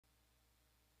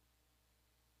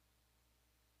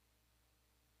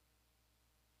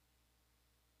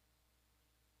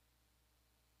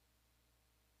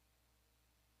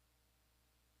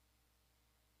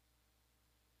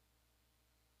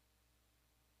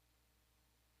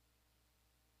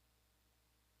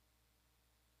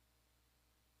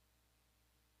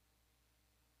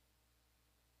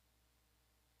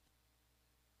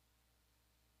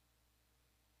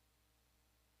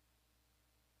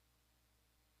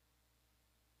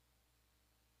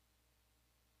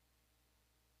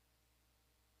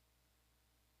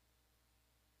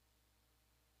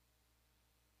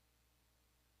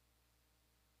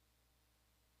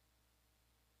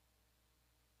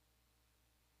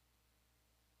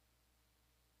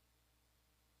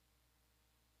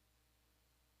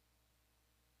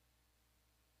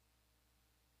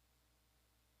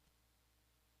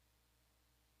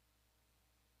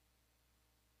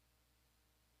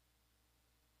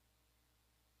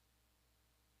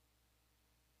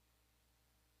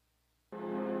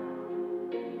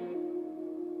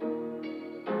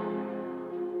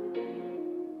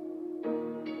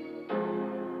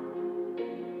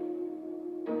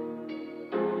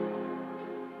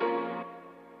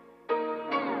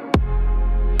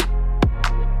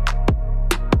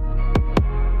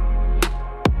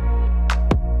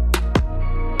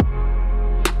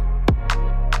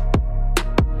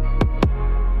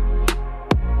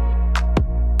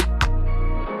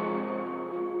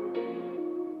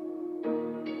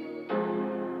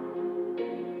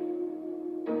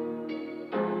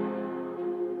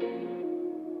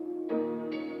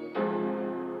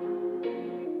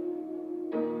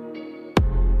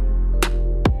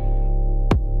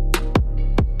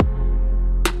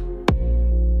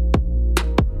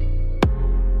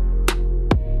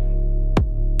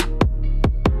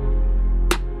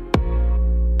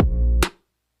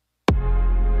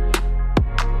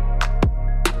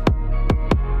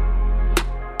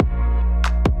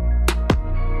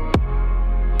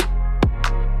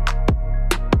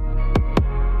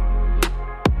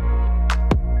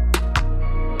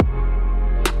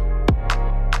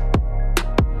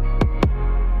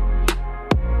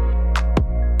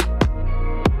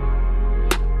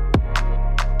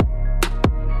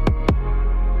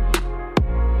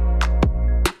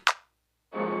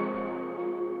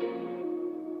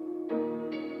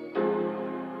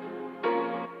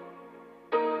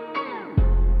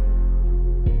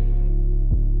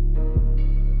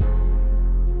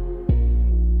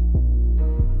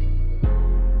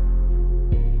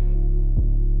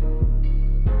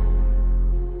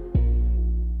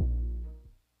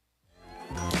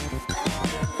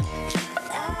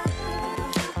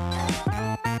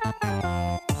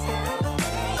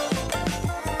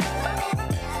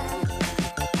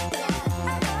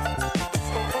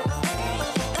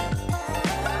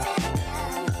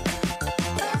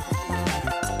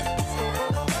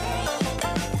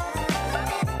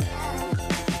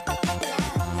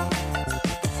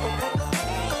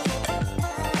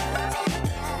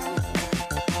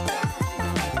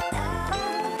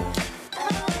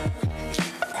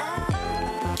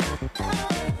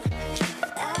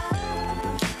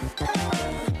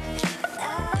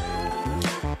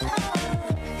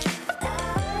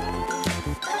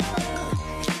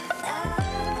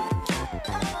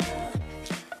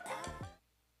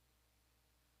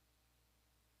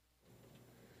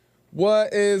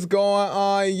What is going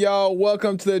on, y'all?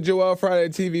 Welcome to the Joel Friday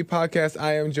TV podcast.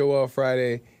 I am Joel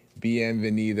Friday.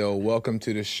 Bienvenido. Welcome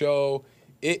to the show.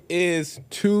 It is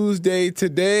Tuesday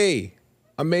today.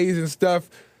 Amazing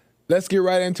stuff. Let's get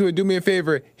right into it. Do me a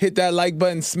favor. Hit that like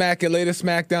button, smack it, lay the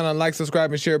smack down on like,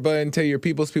 subscribe, and share button. Tell your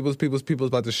peoples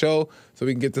about the show so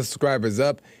we can get the subscribers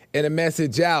up and a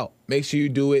message out. Make sure you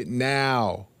do it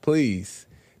now, please.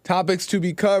 Topics to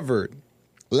be covered.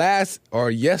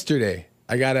 Yesterday.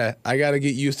 I gotta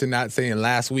get used to not saying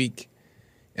last week,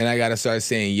 and I gotta start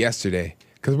saying yesterday.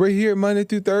 Cause we're here Monday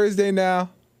through Thursday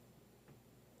now.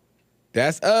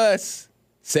 That's us.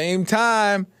 Same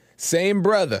time, same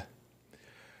brother.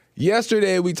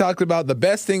 Yesterday we talked about the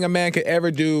best thing a man could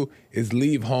ever do is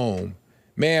leave home.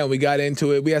 Man, we got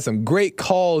into it. We had some great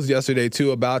calls yesterday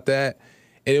too about that,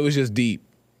 and it was just deep.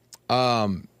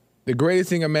 The greatest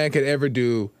thing a man could ever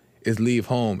do is leave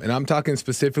home, and I'm talking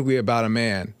specifically about a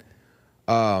man.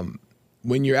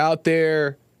 When you're out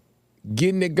there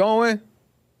getting it going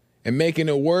and making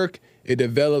it work, it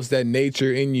develops that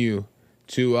nature in you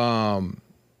to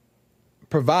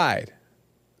provide.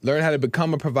 Learn how to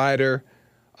become a provider.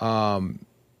 Learn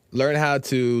how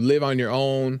to live on your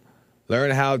own.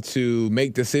 Learn how to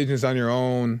make decisions on your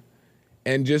own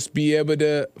and just be able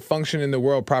to function in the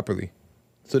world properly.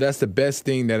 So that's the best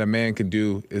thing that a man can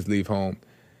do is leave home.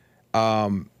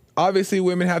 Obviously,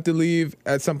 women have to leave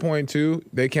at some point, too.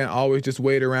 They can't always just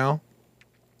wait around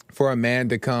for a man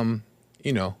to come,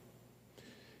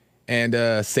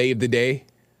 and save the day.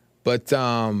 But,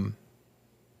 I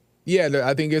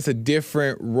think it's a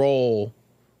different role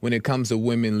when it comes to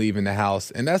women leaving the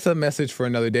house. And that's a message for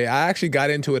another day. I actually got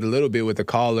into it a little bit with the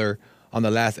caller on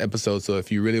the last episode. So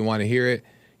if you really want to hear it,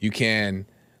 you can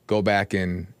go back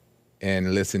and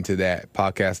listen to that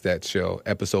podcast, that show,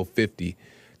 episode 50.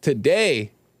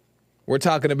 Today, we're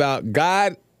talking about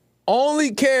God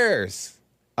only cares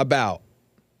about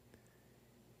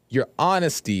your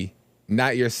honesty,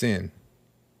 not your sin.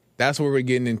 That's what we're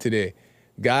getting in today.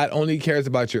 God only cares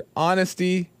about your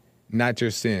honesty, not your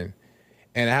sin.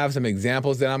 And I have some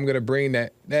examples that I'm going to bring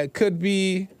that could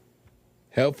be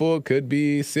helpful, could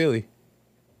be silly.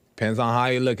 Depends on how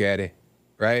you look at it,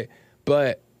 right?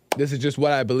 But this is just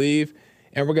what I believe.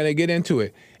 And we're going to get into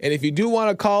it. And if you do want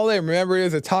to call in, remember it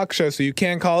is a talk show, so you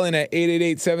can call in at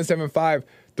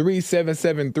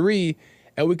 888-775-3773,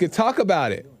 and we could talk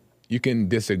about it. You can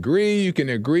disagree, you can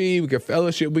agree, we can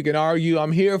fellowship, we can argue.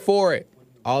 I'm here for it.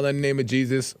 All in the name of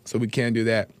Jesus, so we can do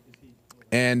that.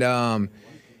 And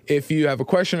if you have a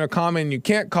question or comment and you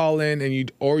can't call in and you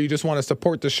just want to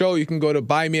support the show, you can go to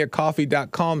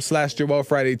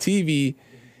buymeacoffee.com/JoelFridayTV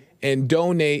and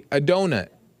donate a donut.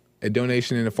 A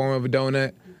donation in the form of a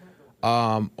donut,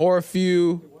 or a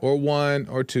few, or one,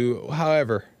 or two,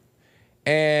 however.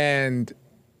 And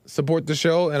support the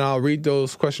show, and I'll read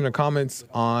those questions or comments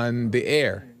on the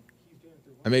air.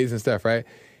 Amazing stuff, right?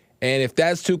 And if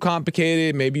that's too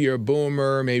complicated, maybe you're a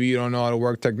boomer, maybe you don't know how to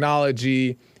work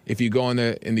technology. If you go in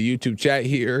the YouTube chat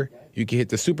here, you can hit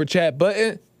the super chat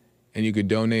button, and you could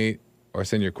donate or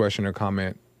send your question or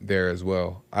comment there as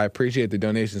well. I appreciate the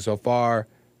donation so far.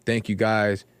 Thank you,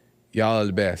 guys. Y'all are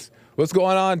the best. What's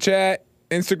going on, chat?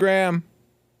 Instagram?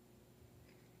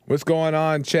 What's going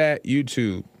on, chat?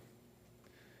 YouTube?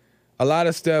 A lot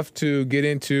of stuff to get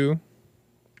into.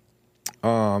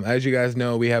 As you guys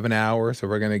know, we have an hour, so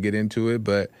we're going to get into it.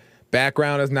 But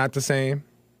background is not the same.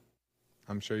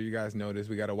 I'm sure you guys noticed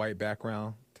we got a white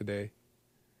background today.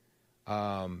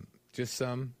 Just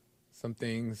some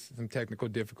things, some technical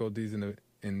difficulties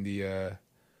in the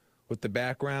with the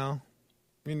background,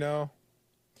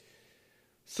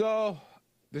 So,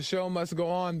 the show must go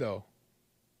on, though.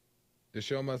 The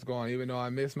show must go on. Even though I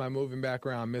miss my moving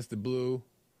background, I miss the blue,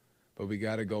 but we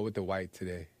got to go with the white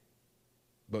today.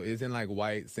 But isn't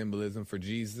white symbolism for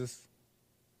Jesus?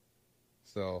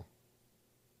 So,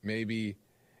 maybe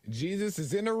Jesus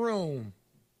is in the room.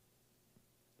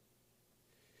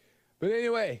 But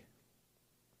anyway,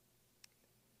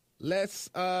 let's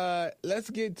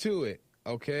get to it,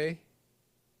 okay?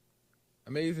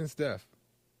 Amazing stuff.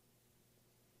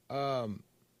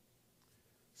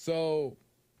 So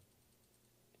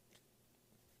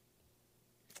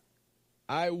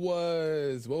what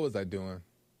was I doing?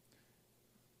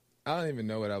 I don't even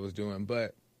know what I was doing,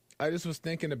 but I just was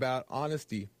thinking about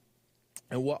honesty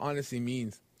and what honesty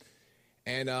means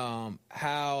and,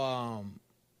 how,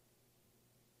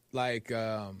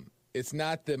 it's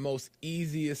not the most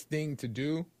easiest thing to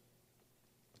do.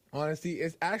 Honesty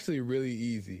is actually really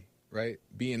easy, right?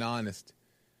 Being honest.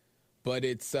 But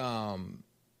it's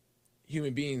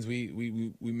human beings,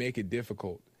 we make it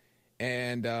difficult.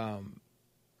 And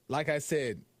like I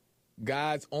said,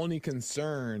 God's only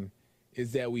concern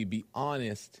is that we be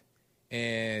honest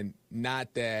and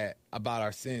not that about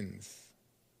our sins.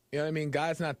 You know what I mean?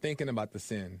 God's not thinking about the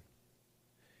sin.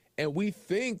 And we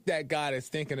think that God is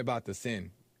thinking about the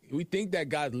sin. We think that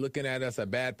God's looking at us a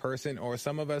bad person, or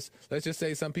some of us, let's just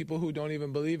say some people who don't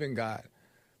even believe in God.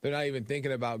 They're not even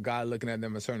thinking about God looking at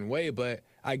them a certain way, but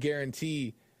I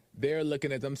guarantee they're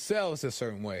looking at themselves a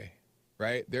certain way,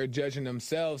 right? They're judging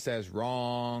themselves as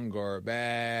wrong or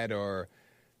bad, or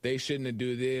they shouldn't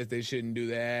do this, they shouldn't do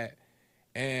that.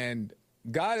 And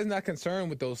God is not concerned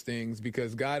with those things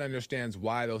because God understands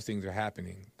why those things are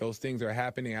happening. Those things are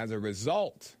happening as a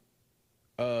result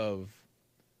of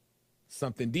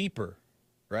something deeper,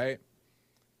 right?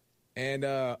 And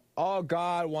all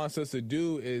God wants us to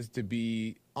do is to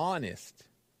be honest.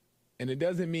 And it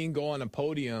doesn't mean go on a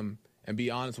podium and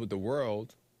be honest with the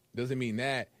world. It doesn't mean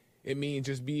that. It means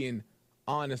just being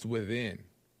honest within,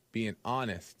 being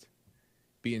honest,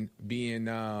 being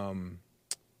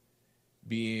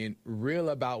real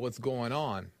about what's going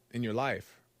on in your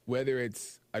life, whether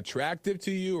it's attractive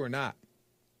to you or not.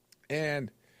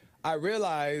 And I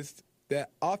realized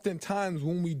that oftentimes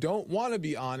when we don't want to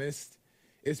be honest,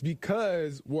 it's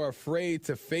because we're afraid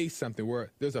to face something.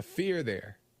 There's a fear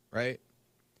there, right?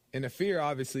 And the fear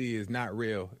obviously is not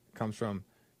real. It comes from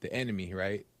the enemy,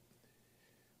 right?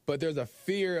 But there's a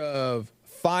fear of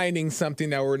finding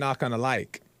something that we're not going to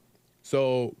like.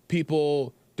 So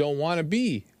people don't want to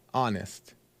be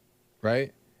honest,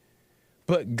 right?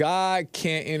 But God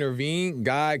can't intervene.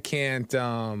 God can't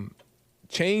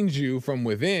change you from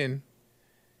within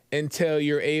until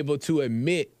you're able to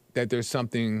admit that there's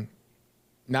something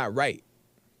not right.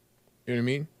 You know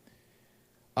what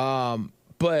I mean?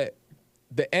 But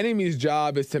the enemy's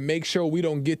job is to make sure we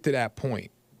don't get to that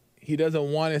point. He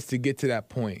doesn't want us to get to that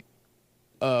point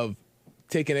of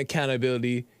taking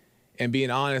accountability and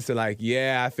being honest and like,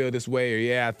 yeah, I feel this way, or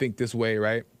yeah, I think this way,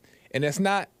 right? And it's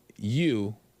not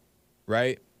you,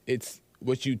 right? It's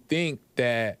what you think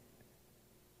is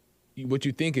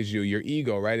you, your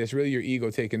ego, right? It's really your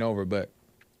ego taking over, but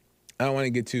I don't want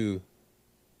to get too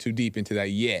deep into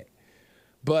that yet.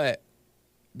 But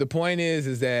the point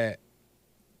is that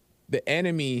the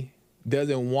enemy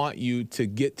doesn't want you to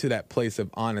get to that place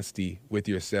of honesty with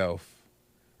yourself,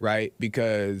 right?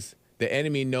 Because the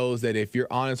enemy knows that if you're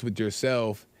honest with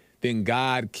yourself, then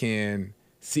God can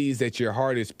sees that your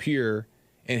heart is pure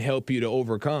and help you to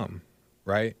overcome,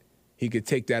 right? He could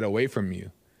take that away from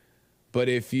you. But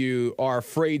if you are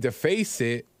afraid to face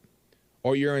it,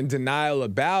 or you're in denial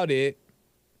about it,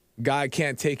 God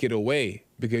can't take it away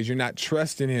because you're not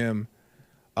trusting him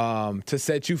to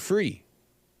set you free.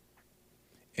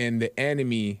 And the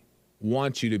enemy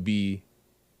wants you to be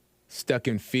stuck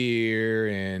in fear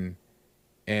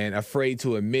and afraid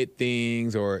to admit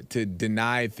things or to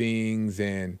deny things.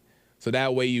 And so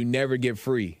that way you never get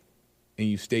free and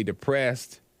you stay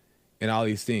depressed and all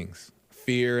these things.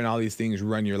 Fear and all these things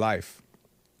run your life.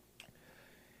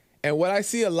 And what I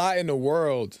see a lot in the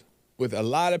world with a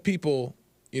lot of people,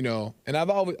 you know, and I've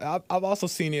also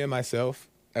seen it in myself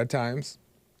at times,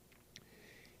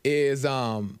 is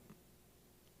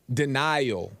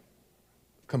denial,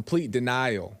 complete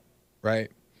denial, right?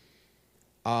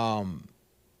 And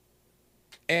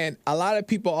a lot of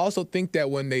people also think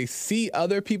that when they see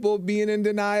other people being in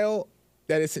denial,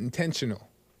 that it's intentional,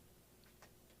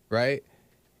 right?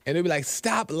 And they'll be like,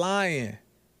 stop lying.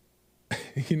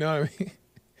 You know what I mean?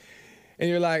 And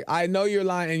you're like, I know you're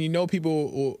lying, and you know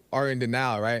people are in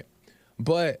denial, right?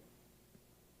 But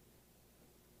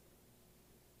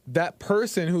that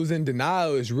person who's in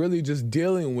denial is really just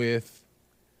dealing with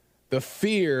the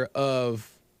fear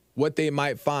of what they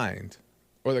might find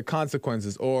or the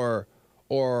consequences or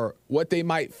what they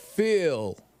might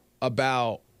feel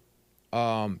about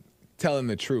telling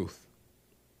the truth.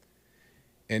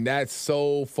 And that's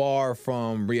so far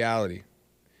from reality.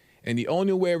 And the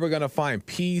only way we're going to find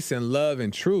peace and love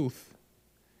and truth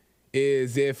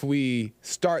is if we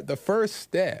start the first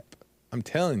step. I'm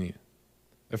telling you,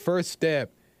 the first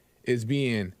step is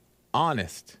being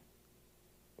honest,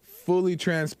 fully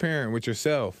transparent with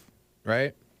yourself,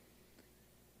 right?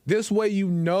 This way you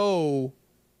know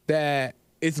that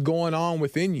it's going on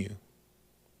within you,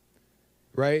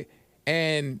 right?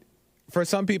 And for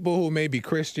some people who may be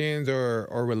Christians or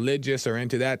religious or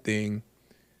into that thing,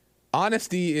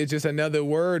 honesty is just another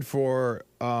word for,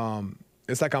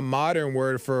 it's like a modern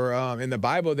word for, in the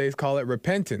Bible, they call it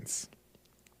repentance,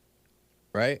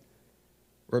 right?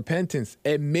 Repentance,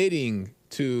 admitting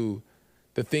to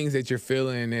the things that you're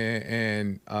feeling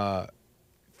and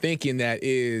thinking that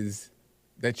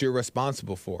you're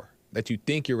responsible for, that you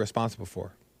think you're responsible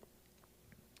for.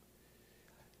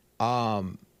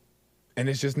 And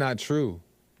it's just not true.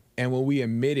 And when we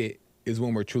admit it is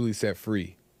when we're truly set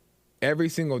free. Every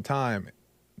single time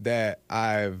that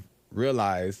I've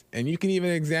realized, and you can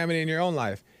even examine it in your own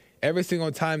life, every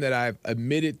single time that I've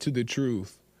admitted to the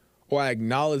truth or I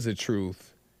acknowledge the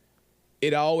truth,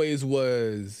 it always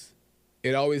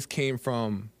came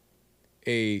from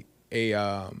a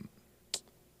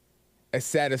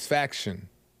satisfaction.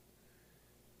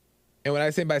 And when I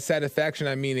say by satisfaction,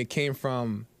 I mean it came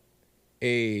from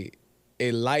a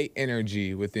light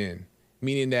energy within,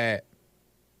 meaning that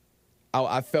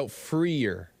I felt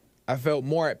freer. I felt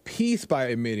more at peace by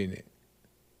admitting it,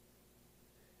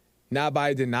 not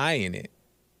by denying it.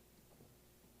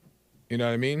 You know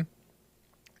what I mean?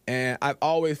 And I've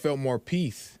always felt more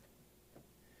peace.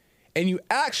 And you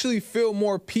actually feel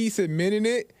more peace admitting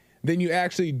it than you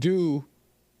actually do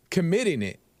committing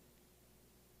it.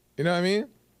 You know what I mean?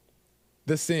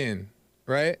 The sin,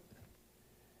 right?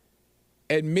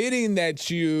 Admitting that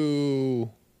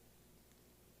you,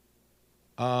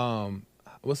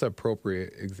 what's an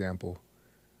appropriate example?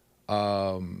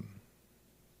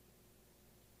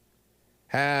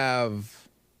 Have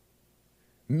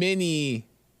many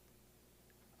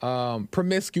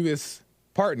promiscuous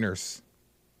partners,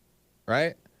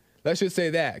 right? Let's just say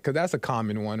that, because that's a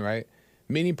common one, right?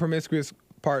 Many promiscuous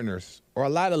partners, or a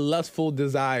lot of lustful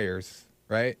desires,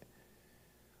 right?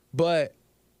 But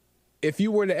if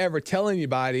you were to ever tell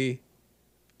anybody,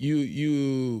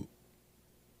 you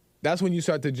that's when you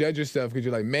start to judge yourself, because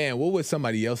you're like, man, what would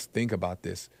somebody else think about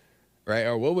this, right?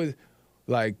 Or what would,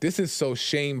 like, this is so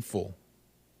shameful,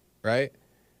 right?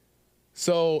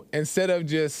 So instead of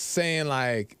just saying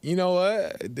like, you know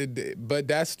what, but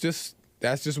that's just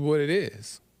what it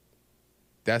is.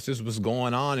 That's just what's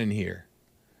going on in here.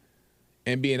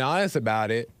 And being honest about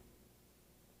it,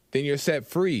 then you're set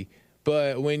free.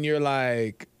 But when you're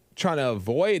like trying to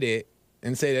avoid it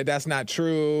and say that that's not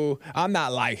true, I'm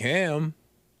not like him,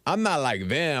 I'm not like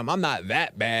them, I'm not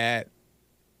that bad,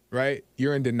 right?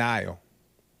 You're in denial.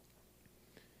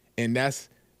 And that's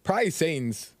probably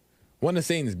one of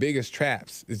Satan's biggest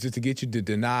traps, is just to get you to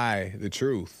deny the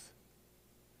truth.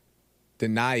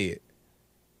 Deny it.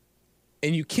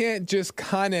 And you can't just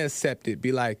kind of accept it.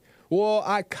 Be like, well,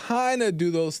 I kind of do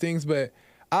those things, but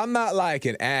I'm not like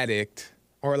an addict.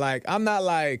 Or like, I'm not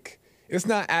like, it's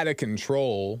not out of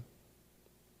control.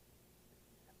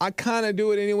 I kind of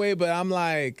do it anyway, but I'm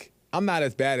like, I'm not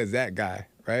as bad as that guy,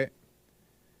 right?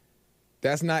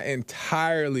 That's not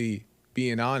entirely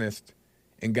being honest,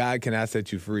 and God cannot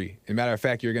set you free. As a matter of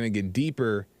fact, you're going to get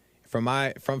deeper from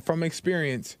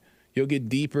experience. You'll get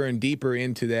deeper and deeper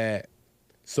into that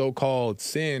so-called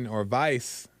sin or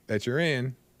vice that you're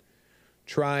in,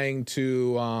 trying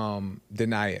to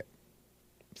deny it.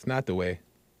 It's not the way.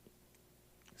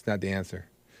 It's not the answer.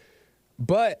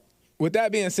 But with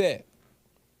that being said,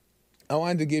 I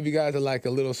wanted to give you guys a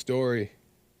little story,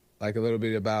 like a little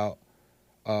bit about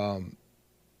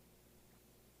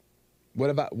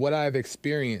what I've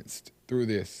experienced through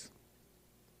this.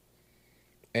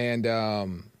 And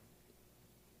I'm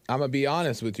going to be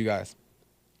honest with you guys.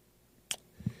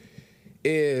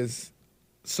 Jesse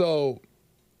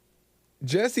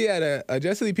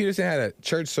Lee Peterson had a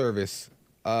church service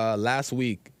last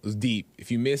week. It was deep.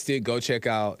 If you missed it, go check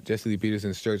out Jesse Lee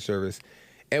Peterson's church service.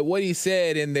 And what he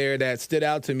said in there that stood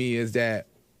out to me is that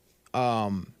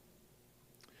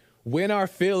when our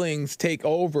feelings take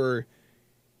over,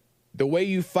 the way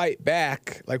you fight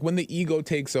back, like when the ego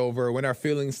takes over, when our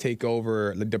feelings take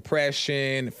over, the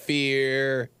depression,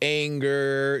 fear,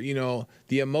 anger,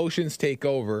 the emotions take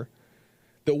over,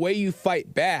 the way you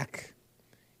fight back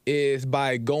is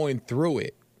by going through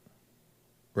it,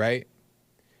 right?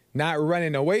 Not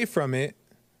running away from it.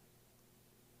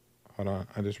 Hold on,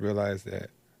 I just realized that.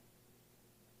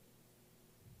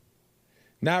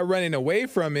 Not running away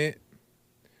from it,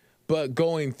 but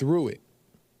going through it,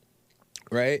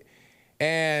 right?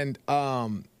 And all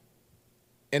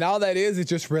that is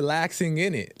just relaxing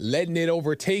in it, letting it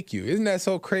overtake you. Isn't that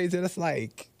so crazy? That's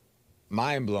like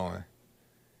mind-blowing.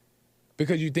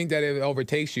 Because you think that if it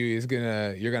overtakes you,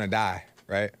 you're gonna die,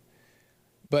 right?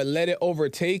 But let it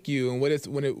overtake you, and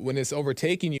when it's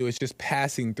overtaking you, it's just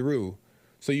passing through.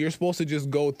 So you're supposed to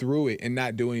just go through it and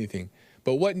not do anything.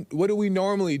 But what do we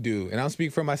normally do? And I'll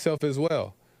speak for myself as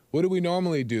well. What do we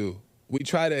normally do? We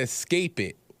try to escape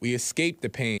it. We escape the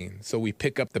pain. So we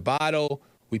pick up the bottle,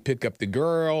 we pick up the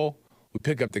girl, we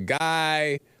pick up the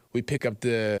guy, we pick up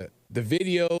the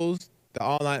videos,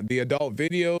 the adult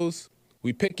videos.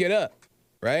 We pick it up,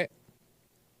 right?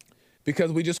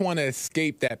 Because we just want to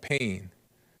escape that pain.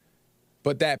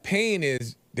 But that pain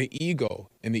is the ego,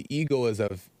 and the ego is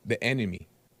of the enemy,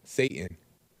 Satan.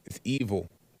 It's evil.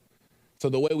 So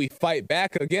the way we fight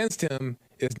back against him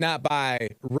is not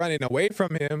by running away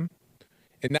from him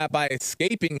and not by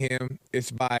escaping him.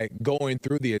 It's by going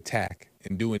through the attack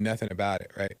and doing nothing about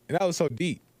it, right? And that was so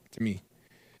deep to me.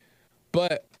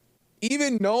 But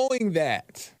even knowing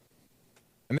that,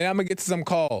 and then I'm going to get to some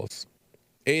calls,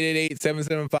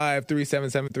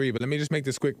 888-775-3773, but let me just make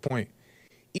this quick point.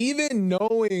 Even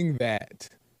knowing that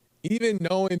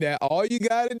all you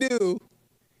got to do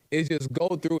is just go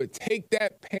through it. Take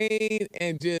that pain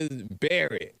and just bear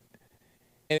it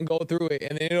and go through it,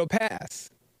 and then it'll pass.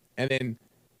 And then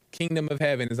kingdom of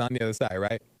heaven is on the other side,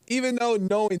 right? Even though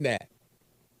knowing that,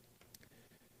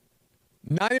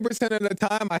 90% of the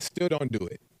time, I still don't do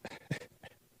it.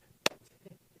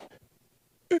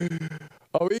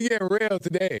 Oh, we getting real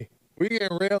today. We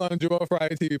getting real on the Joel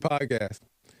Friday TV podcast.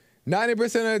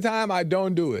 90% of the time, I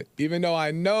don't do it, even though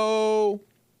I know,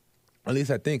 at least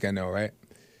I think I know, right?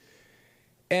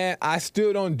 And I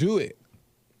still don't do it.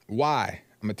 Why?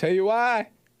 I'm going to tell you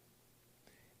why.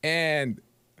 And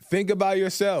think about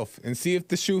yourself and see if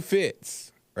the shoe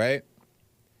fits, right?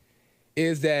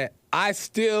 Is that I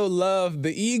still love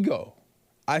the ego.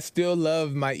 I still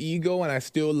love my ego, and I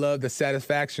still love the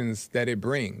satisfactions that it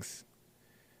brings,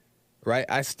 right?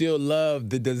 I still love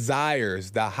the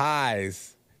desires, the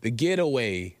highs, the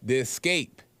getaway, the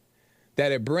escape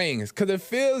that it brings, because it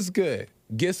feels good,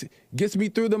 gets me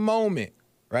through the moment,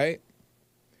 right?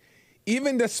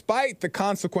 Even despite the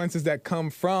consequences that come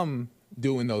from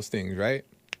doing those things, right?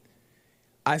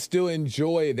 I still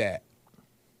enjoy that.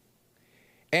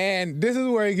 And this is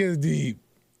where it gets deep.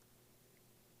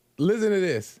 Listen to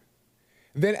this.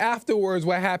 Then afterwards,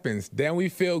 what happens? Then we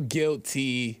feel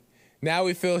guilty. Now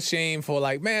we feel shameful.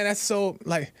 Like, man, that's so,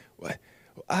 like, what?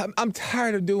 I'm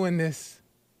tired of doing this.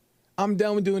 I'm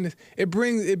done with doing this.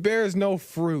 It bears no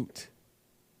fruit.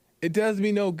 It does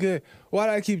me no good. Why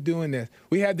do I keep doing this?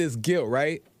 We have this guilt,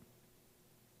 right?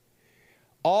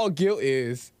 All guilt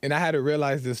is, and I had to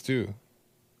realize this too,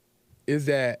 is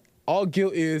that all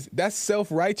guilt is, that's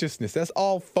self-righteousness. That's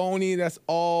all phony. That's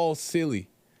all silly.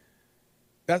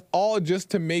 That's all just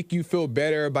to make you feel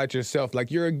better about yourself.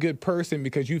 Like you're a good person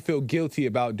because you feel guilty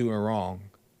about doing wrong.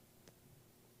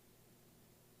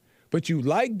 But you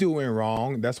like doing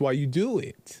wrong. That's why you do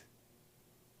it.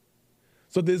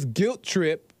 So this guilt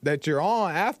trip that you're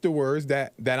on afterwards,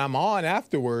 that I'm on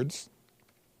afterwards,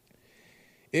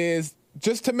 is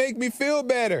just to make me feel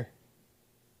better.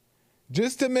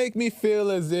 Just to make me feel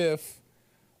as if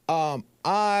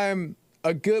I'm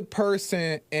a good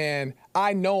person and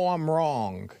I know I'm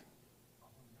wrong.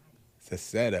 It's a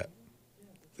setup.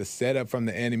 It's a setup from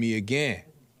the enemy again,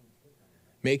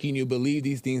 making you believe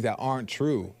these things that aren't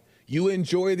true. You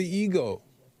enjoy the ego.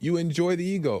 You enjoy the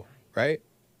ego, right?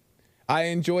 I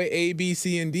enjoy A, B,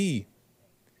 C, and D,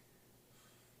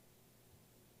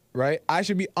 right? I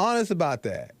should be honest about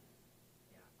that.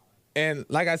 And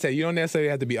like I said, you don't necessarily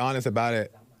have to be honest about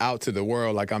it out to the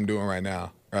world like I'm doing right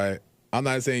now, right? I'm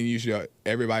not saying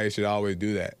everybody should always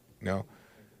do that, you know?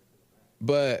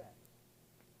 But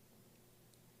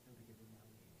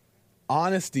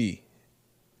honesty,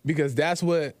 because that's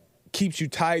what keeps you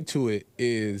tied to it,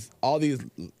 is all these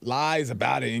lies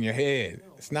about it in your head.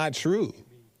 It's not true.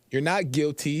 You're not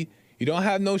guilty. You don't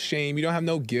have no shame. You don't have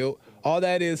no guilt. All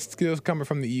that is still coming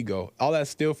from the ego. All that's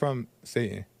still from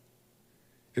Satan.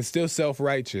 It's still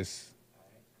self-righteous.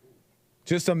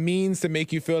 Just a means to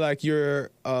make you feel like you're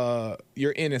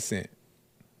innocent.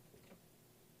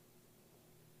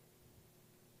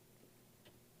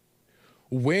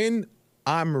 When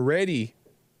I'm ready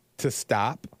to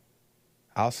stop,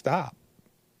 I'll stop.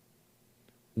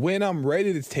 When I'm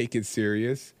ready to take it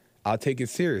serious, I'll take it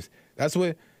serious. That's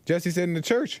what Jesse said in the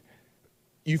church.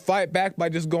 You fight back by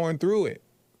just going through it.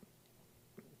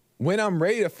 When I'm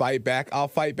ready to fight back, I'll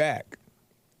fight back.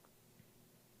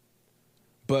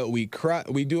 But we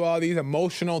do all these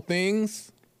emotional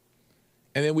things,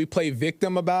 and then we play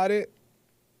victim about it,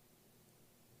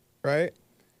 right?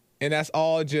 And that's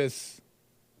all just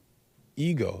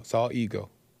ego. It's all ego.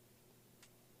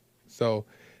 So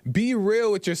be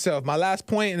real with yourself. My last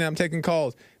point, and then I'm taking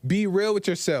calls. Be real with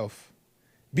yourself.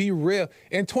 Be real.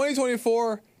 In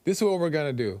 2024, this is what we're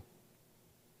going to do.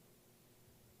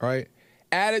 All right?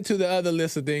 Add it to the other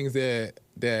list of things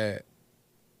that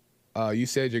you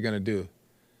said you're going to do.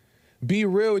 Be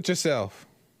real with yourself.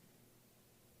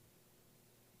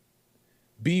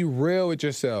 Be real with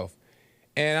yourself.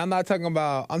 And I'm talking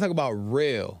about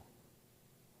real.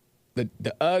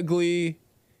 The ugly,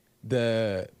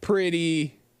 the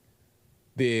pretty,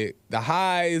 the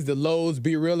highs, the lows,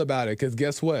 be real about it. Because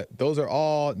guess what? Those are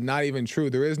all not even true.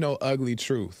 There is no ugly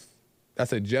truth.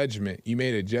 That's a judgment. You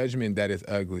made a judgment that is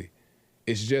ugly.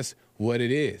 It's just what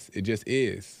it is. It just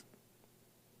is.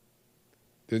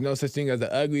 There's no such thing as an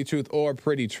ugly truth or a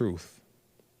pretty truth.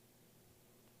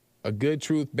 A good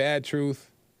truth, bad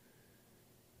truth.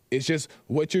 It's just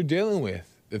what you're dealing with,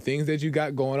 the things that you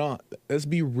got going on. Let's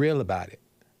be real about it.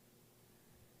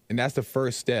 And that's the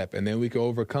first step. And then we can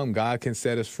overcome. God can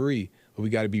set us free, but we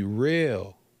got to be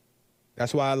real.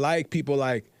 That's why I like people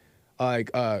like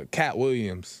Cat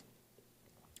Williams.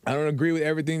 I don't agree with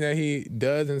everything that he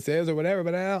does and says or whatever,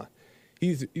 but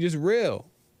he's just real.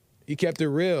 He kept it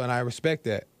real, and I respect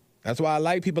that. That's why I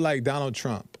like people like Donald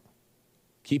Trump.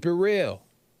 Keep it real,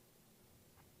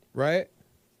 right?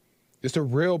 Just a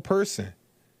real person.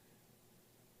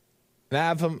 And I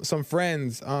have some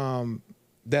friends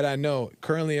that I know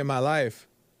currently in my life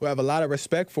who I have a lot of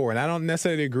respect for, and I don't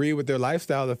necessarily agree with their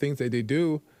lifestyle, the things that they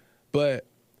do, but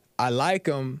I like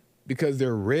them because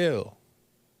they're real,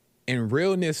 and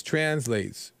realness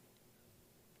translates.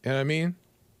 You know what I mean?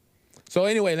 So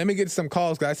anyway, let me get some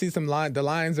calls, because I see some the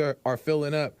lines are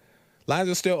filling up. Lines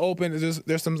are still open.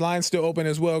 There's some lines still open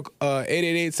as well.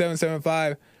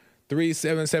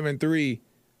 888-775-3773.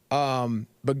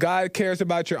 But God cares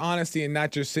about your honesty and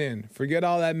not your sin. Forget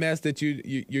all that mess that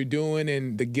you're doing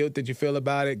and the guilt that you feel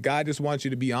about it. God just wants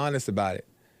you to be honest about it.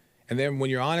 And then when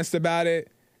you're honest about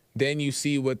it, then you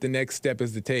see what the next step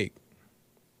is to take.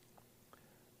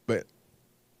 But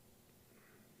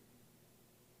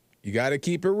you got to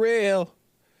keep it real.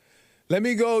 Let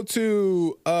me go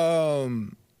to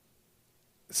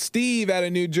Steve out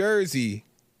of New Jersey.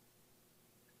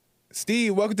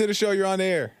 Steve, welcome to the show. You're on the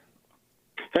air.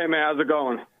 Hey, man, how's it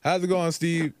going? How's it going,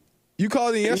 Steve? You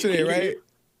called in yesterday, right?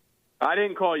 I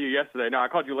didn't call you yesterday. No, I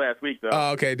called you last week, though.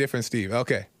 Oh, okay, different Steve.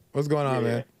 Okay. What's going on,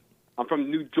 man? I'm from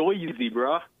New Jersey,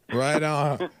 bro. Right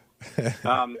on.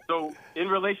 So in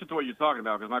relation to what you're talking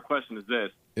about, because my question is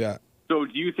this. Yeah. So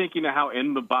do you think, how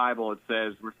in the Bible it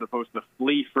says we're supposed to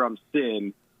flee from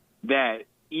sin, that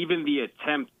even the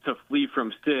attempt to flee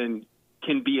from sin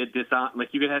can be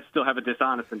like you could still have a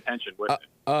dishonest intention with it?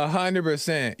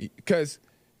 100%. Because,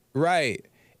 right.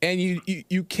 And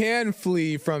you can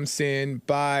flee from sin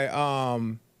by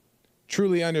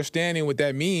truly understanding what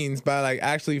that means, by like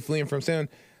actually fleeing from sin,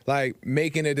 like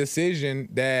making a decision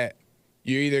that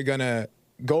you're either going to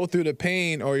go through the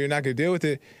pain or you're not going to deal with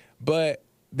it. But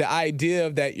the idea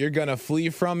of that you're going to flee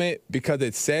from it because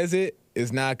it says it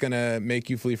is not going to make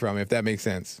you flee from it, if that makes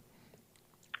sense.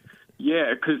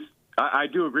 Yeah, because I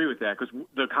do agree with that, because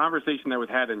the conversation that was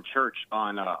had in church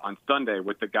on Sunday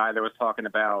with the guy that was talking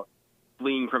about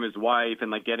fleeing from his wife and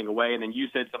like getting away, and then you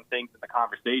said some things in the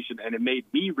conversation, and it made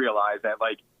me realize that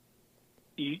like,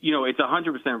 it's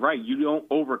 100% right. You don't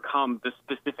overcome the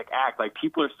specific act. Like,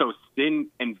 people are so sin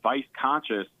and vice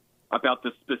conscious about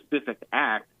the specific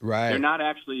act. Right. They're not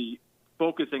actually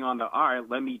focusing on all right,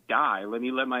 let me die. Let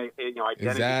me let my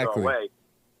identity go away.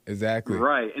 Exactly.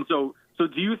 Right. And so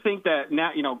do you think that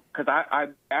now, because I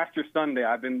after Sunday,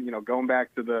 I've been, going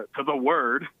back to the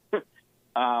word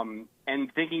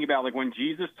and thinking about like when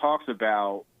Jesus talks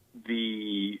about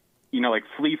the, like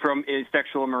flee from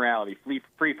sexual immorality,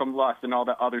 free from lust and all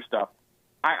that other stuff.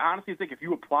 I honestly think if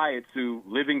you apply it to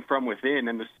living from within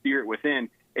and the spirit within,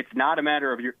 it's not a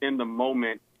matter of you're in the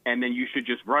moment and then you should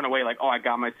just run away like, oh, I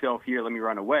got myself here, let me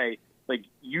run away. Like,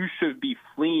 you should be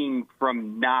fleeing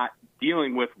from not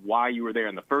dealing with why you were there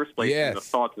in the first place, yes. And the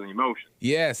thoughts and the emotions.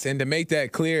 Yes, and to make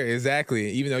that clear,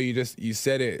 exactly, even though you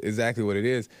said it exactly what it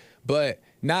is, but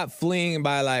not fleeing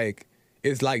by like,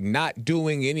 it's like not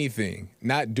doing anything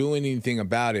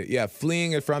about it. Yeah,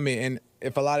 fleeing from it. And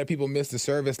if a lot of people missed the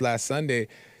service last Sunday,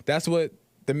 that's what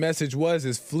the message was,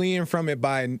 is fleeing from it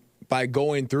by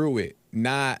going through it,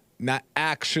 not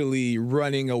actually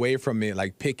running away from it,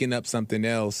 like picking up something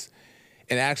else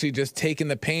and actually just taking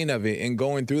the pain of it and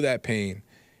going through that pain.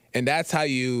 And that's how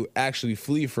you actually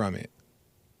flee from it.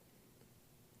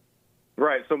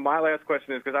 Right. So my last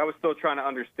question is, because I was still trying to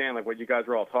understand like what you guys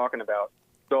were all talking about.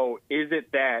 So is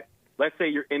it that, let's say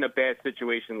you're in a bad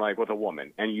situation like with a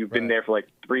woman and you've been there for like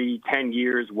 3-10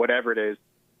 years, whatever it is,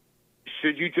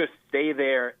 should you just stay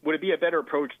there? Would it be a better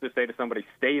approach to say to somebody,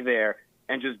 stay there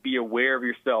and just be aware of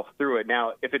yourself through it?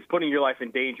 Now, if it's putting your life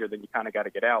in danger, then you kind of got to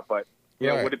get out. But you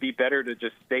know, would it be better to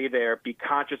just stay there, be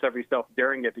conscious of yourself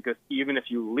during it? Because even if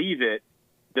you leave it,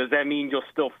 does that mean you'll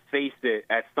still face it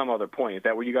at some other point? Is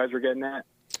that what you guys were getting at?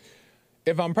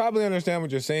 If I'm probably understand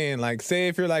what you're saying, like say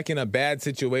if you're like in a bad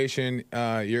situation,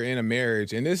 you're in a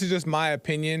marriage, and this is just my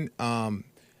opinion,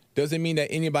 doesn't mean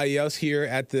that anybody else here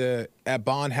at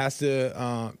Bond has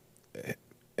to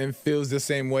and feels the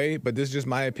same way, but this is just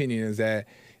my opinion, is that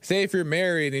say if you're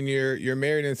married and you're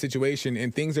married in a situation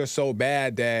and things are so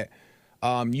bad that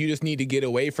you just need to get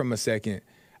away from a second.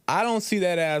 I don't see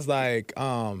that as like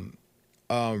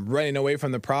running away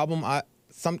from the problem.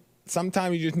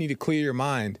 Sometimes you just need to clear your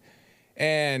mind,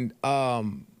 and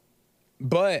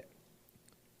but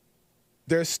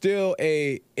there's still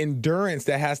a endurance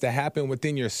that has to happen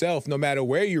within yourself, no matter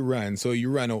where you run. So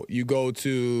you go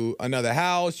to another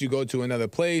house, you go to another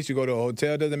place, you go to a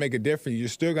hotel. Doesn't make a difference. You're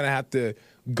still gonna have to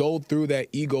go through that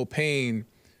ego pain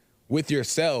with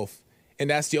yourself, and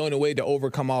that's the only way to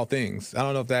overcome all things. I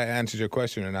don't know if that answers your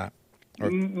question or not.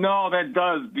 No, that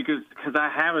does, because I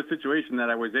have a situation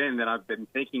that I was in that I've been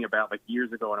thinking about like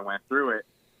years ago, and I went through it,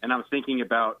 and I was thinking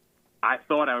about, I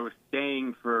thought I was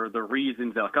staying for the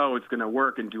reasons that, like, oh, it's going to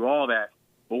work and do all that.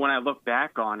 But when I look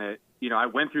back on it, I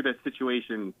went through that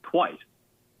situation twice.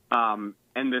 And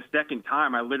the second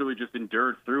time, I literally just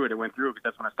endured through it and went through it, because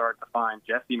that's when I started to find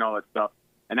Jesse and all that stuff.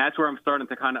 And that's where I'm starting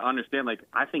to kind of understand, like,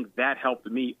 I think that helped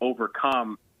me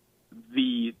overcome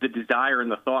the desire and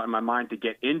the thought in my mind to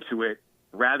get into it,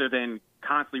 rather than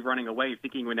constantly running away,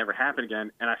 thinking it would never happen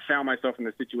again. And I found myself in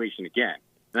the situation again.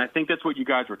 And I think that's what you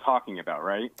guys were talking about,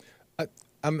 right?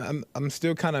 I'm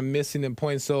still kind of missing the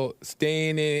point. So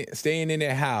staying in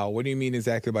it, how? What do you mean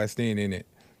exactly by staying in it?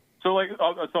 So like,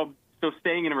 so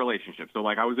staying in a relationship. So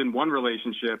like, I was in one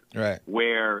relationship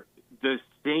where the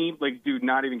same, like, dude,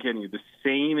 not even kidding you, the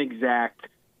same exact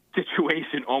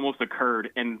situation almost occurred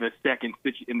in the second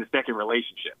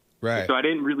relationship. Right. So I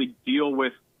didn't really deal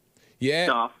with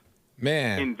stuff,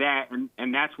 man, in that,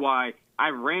 and that's why I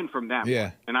ran from that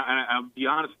one. And I'll be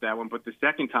honest with that one. But the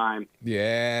second time,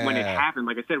 when it happened,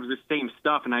 like I said, it was the same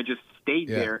stuff, and I just stayed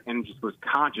there and just was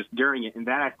conscious during it. And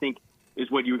that, I think, is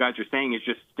what you guys are saying, is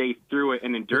just stay through it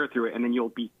and endure through it, and then you'll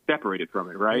be separated from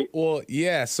it, right? Well,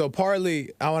 yeah. So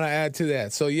partly, I want to add to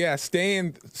that. So yeah,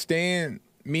 staying,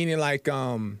 meaning like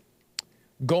going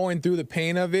through the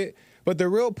pain of it. But the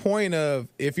real point of,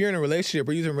 if you're in a relationship,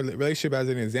 we're using relationship as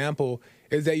an example,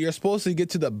 is that you're supposed to get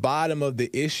to the bottom of the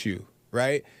issue,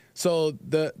 right? So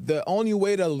the only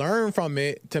way to learn from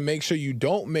it, to make sure you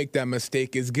don't make that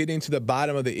mistake, is getting to the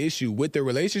bottom of the issue with the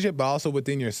relationship, but also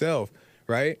within yourself,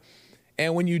 right?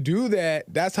 And when you do that,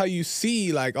 that's how you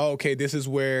see, like, oh, okay, this is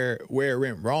where it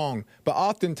went wrong. But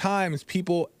oftentimes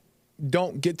people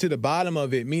don't get to the bottom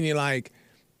of it, meaning like,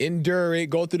 endure it,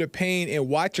 go through the pain, and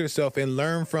watch yourself and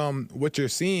learn from what you're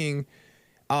seeing.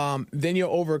 Then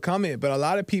you'll overcome it. But a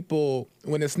lot of people,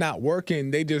 when it's not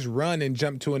working, they just run and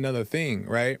jump to another thing,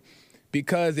 right?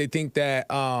 Because they think that,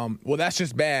 well, that's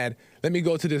just bad. Let me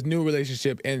go to this new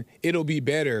relationship and it'll be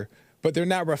better. But they're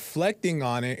not reflecting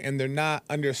on it, and they're not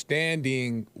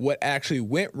understanding what actually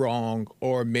went wrong.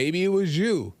 Or maybe it was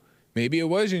you. Maybe it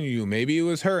wasn't you. Maybe it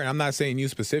was her. And I'm not saying you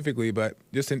specifically, but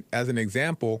just as an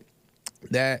example,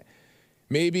 that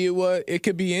maybe it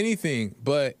could be anything.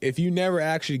 But if you never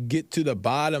actually get to the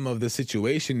bottom of the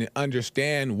situation and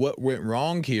understand what went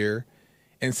wrong here,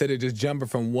 instead of just jumping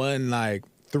from one like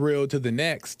thrill to the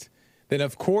next, then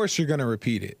of course you're going to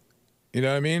repeat it. You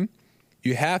know what I mean?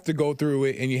 You have to go through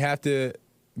it, and you have to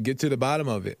get to the bottom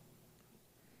of it.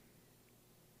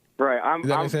 Right. I'm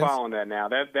following that now.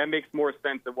 That makes more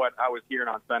sense than what I was hearing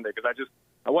on Sunday, because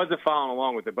I wasn't following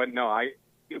along with it. But no,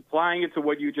 applying it to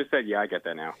what you just said, yeah, I get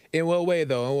that now. In what way,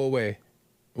 though? In what way?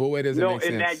 What way does it make sense?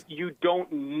 No, in that you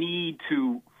don't need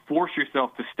to force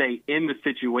yourself to stay in the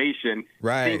situation,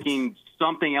 thinking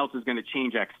something else is going to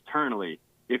change externally.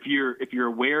 If you're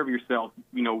aware of yourself,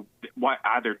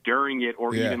 either during it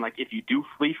or even like if you do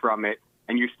flee from it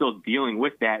and you're still dealing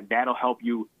with that, that'll help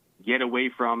you get away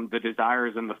from the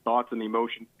desires and the thoughts and the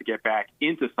emotions to get back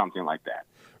into something like that.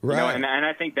 Right. And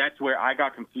I think that's where I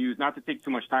got confused. Not to take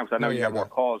too much time, because I know you have more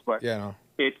calls, but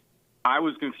I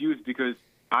was confused because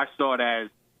I saw it as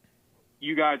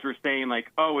you guys were saying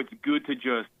like, oh, it's good to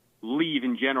just leave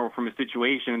in general from a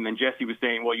situation, and then Jesse was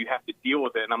saying, well, you have to deal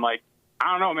with it, and I'm like, I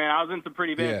don't know, man. I was in some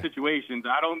pretty bad situations.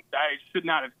 I should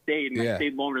not have stayed, and I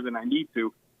stayed longer than I need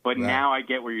to. But now I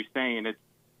get what you're saying.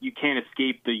 You can't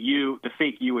escape the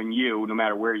fake you and you, no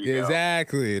matter where you go.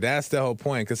 Exactly. That's the whole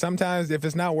point. Because sometimes if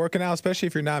it's not working out, especially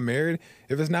if you're not married,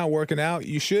 if it's not working out,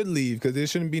 you should leave, because there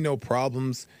shouldn't be no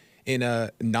problems in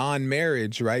a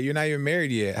non-marriage, right? You're not even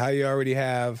married yet. How you already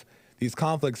have these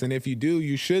conflicts? And if you do,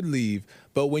 you should leave.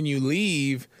 But when you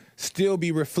leave, still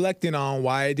be reflecting on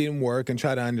why it didn't work and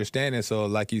try to understand it. So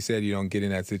like you said, you don't get in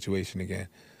that situation again.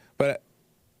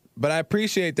 But I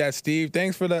appreciate that, Steve.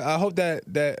 Thanks for I hope that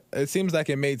it seems like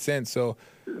it made sense. So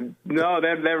no,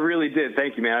 that really did.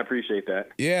 Thank you, man. I appreciate that.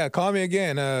 Yeah. Call me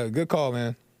again. Good call,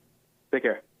 man. Take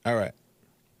care. All right.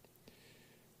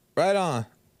 Right on.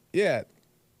 Yeah.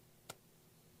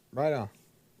 Right on.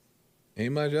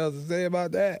 Ain't much else to say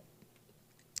about that.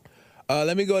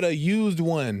 Let me go to used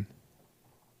one.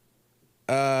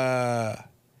 From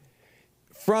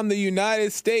the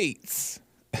United States.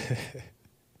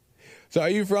 So are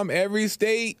you from every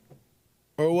state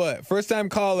or what? First time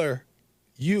caller,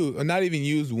 not even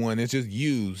used one, it's just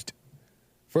used.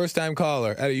 First time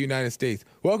caller out of the United States.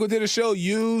 Welcome to the show,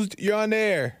 Used. You're on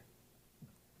there.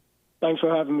 Thanks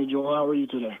for having me, Joel. How are you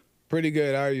today? Pretty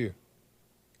good. How are you?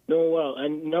 Doing well.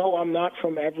 And no, I'm not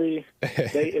from every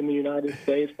state in the United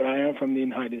States, but I am from the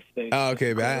United States. Oh,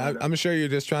 okay, but I'm sure you're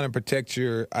just trying to protect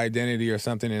your identity or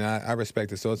something, and I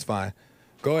respect it, so it's fine.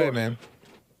 Go ahead, man.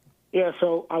 Yeah,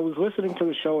 so I was listening to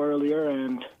the show earlier,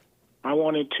 and I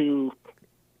wanted to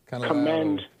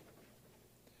commend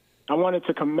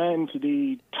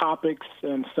the topics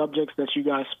and subjects that you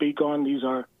guys speak on. These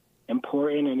are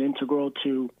important and integral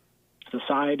to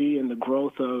society and the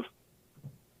growth of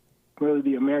really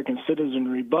the American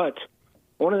citizenry. But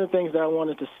one of the things that I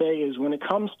wanted to say is when it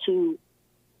comes to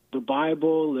the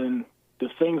Bible and the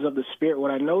things of the Spirit,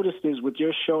 what I noticed is with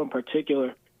your show in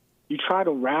particular, you try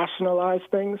to rationalize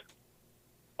things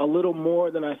a little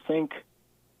more than I think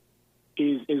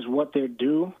is what they're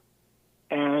due.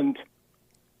 And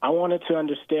I wanted to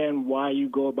understand why you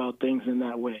go about things in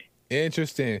that way.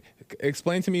 Interesting.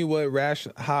 Explain to me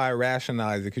how I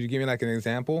rationalize it. Could you give me like an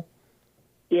example?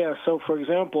 Yeah. So, for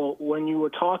example, when you were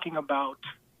talking about,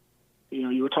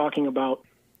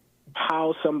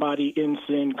 how somebody in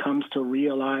sin comes to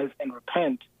realize and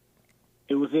repent,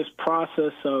 it was this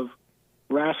process of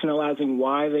rationalizing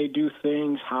why they do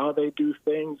things, how they do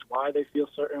things, why they feel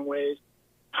certain ways,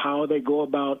 how they go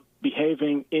about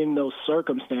behaving in those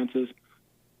circumstances.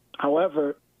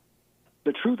 However,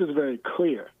 the truth is very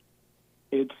clear.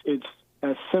 It's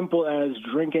as simple as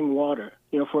drinking water.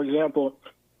 For example,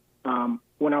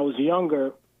 when I was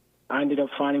younger, I ended up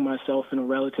finding myself in a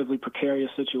relatively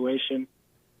precarious situation.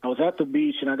 I was at the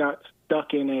beach and I got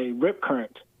stuck in a rip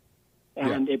current,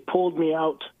 and it pulled me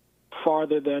out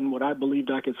farther than what I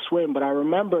believed I could swim. But I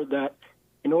remembered that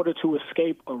in order to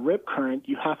escape a rip current,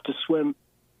 you have to swim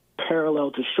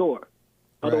parallel to shore.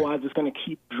 Right. Otherwise, it's going to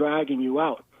keep dragging you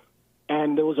out.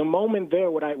 And there was a moment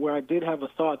there where I did have a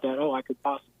thought that, I could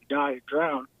possibly die or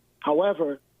drown.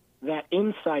 However, that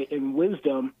insight and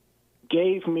wisdom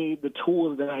gave me the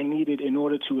tools that I needed in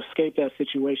order to escape that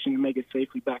situation and make it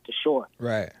safely back to shore.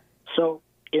 Right. So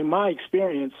in my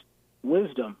experience,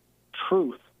 wisdom,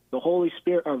 truth, the Holy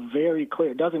Spirit are very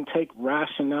clear. It doesn't take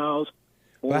rationales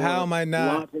or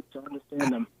logic to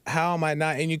understand them. How am I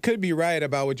not? And you could be right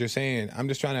about what you're saying. I'm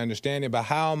just trying to understand it. But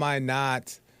how am I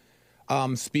not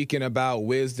speaking about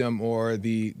wisdom or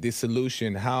the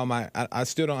solution? How am I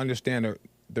still don't understand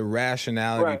the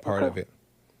rationality part of it.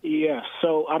 Yeah,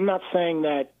 so I'm not saying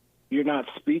that you're not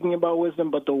speaking about wisdom,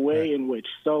 but the way in which.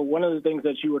 So one of the things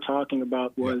that you were talking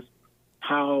about was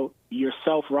how you're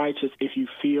self-righteous if you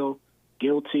feel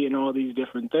guilty and all these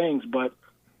different things. But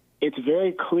it's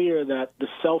very clear that the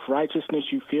self-righteousness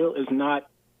you feel is not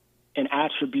an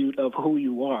attribute of who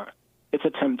you are. It's a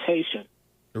temptation.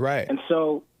 Right. And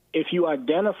so if you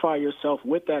identify yourself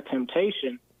with that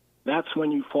temptation, that's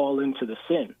when you fall into the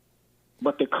sin.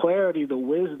 But the clarity, the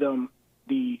wisdom,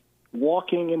 the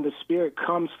walking in the Spirit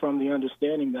comes from the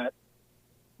understanding that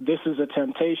this is a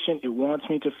temptation. It wants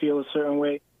me to feel a certain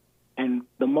way. And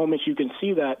the moment you can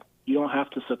see that, you don't have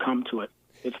to succumb to it.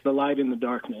 It's the light in the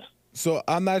darkness. So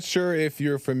I'm not sure if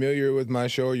you're familiar with my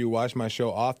show or you watch my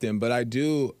show often, but I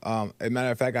do. As a matter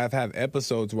of fact, I've had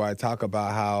episodes where I talk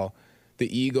about how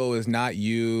the ego is not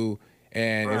you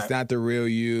and it's not the real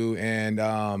you. And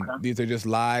these are just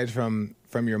lies from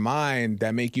your mind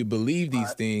that make you believe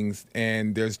these things.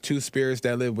 And there's two spirits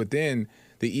that live within,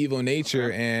 the evil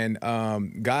nature and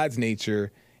God's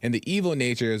nature. And the evil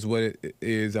nature is what it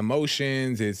is: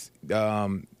 emotions, it's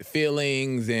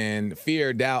feelings and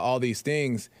fear, doubt, all these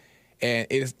things. And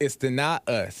it's not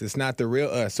us. It's not the real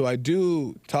us. So I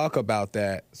do talk about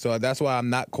that. So that's why I'm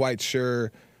not quite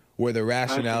sure where the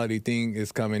rationality thing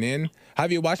is coming in.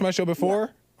 Have you watched my show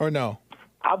before or no?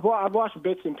 I've watched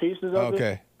bits and pieces of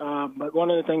it. But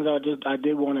one of the things I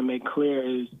did want to make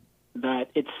clear is that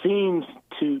it seems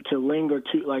to linger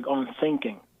on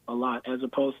thinking a lot, as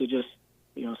opposed to just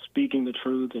speaking the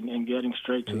truth and getting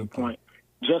straight to the point,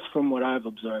 just from what I've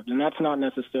observed. And that's not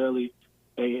necessarily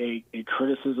a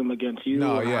criticism against you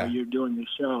or how you're doing your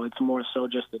show. It's more so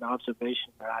just an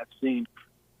observation that I've seen.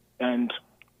 And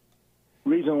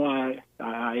reason why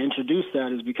I introduced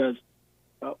that is because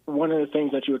one of the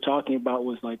things that you were talking about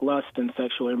was like lust and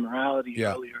sexual immorality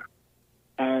earlier.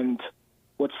 And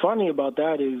what's funny about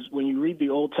that is when you read the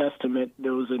Old Testament,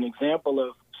 there was an example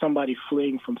of somebody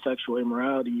fleeing from sexual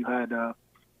immorality. You had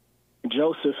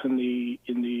Joseph in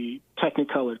the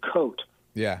Technicolored coat.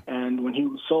 Yeah. And when he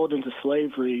was sold into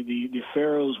slavery, the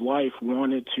Pharaoh's wife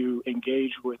wanted to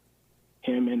engage with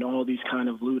him in all these kind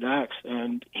of lewd acts,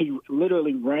 and he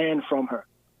literally ran from her.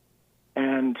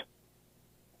 And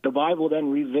the Bible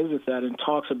then revisits that and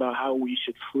talks about how we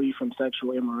should flee from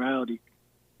sexual immorality.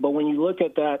 But when you look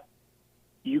at that,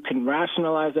 you can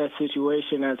rationalize that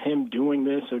situation as him doing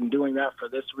this or doing that for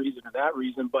this reason or that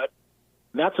reason, but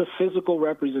that's a physical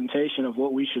representation of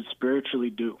what we should spiritually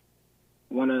do.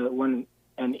 When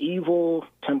an evil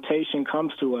temptation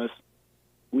comes to us,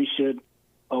 we should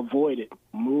avoid it,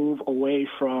 move away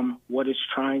from what it's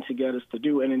trying to get us to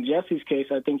do. And in Jesse's case,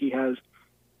 I think he has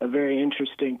a very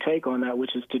interesting take on that,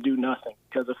 which is to do nothing.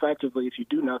 Because effectively, if you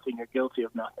do nothing, you're guilty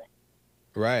of nothing.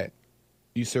 Right.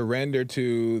 You surrender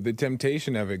to the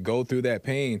temptation of it, go through that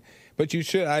pain. But you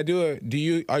should,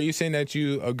 are you saying that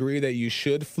you agree that you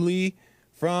should flee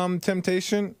from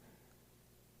temptation?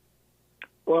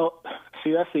 Well,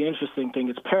 see, that's the interesting thing.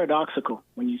 It's paradoxical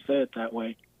when you say it that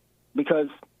way, because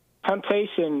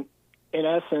temptation, in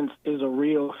essence, is a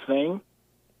real thing,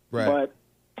 right. But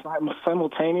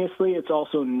simultaneously, it's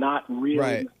also not real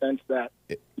in the sense that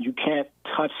you can't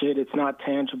touch it. It's not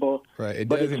tangible, right.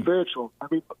 But it's spiritual.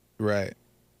 Right.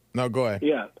 No, go ahead.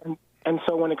 Yeah. And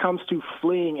so when it comes to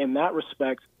fleeing in that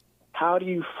respect, how do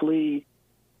you flee,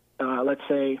 let's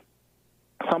say,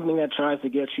 something that tries to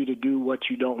get you to do what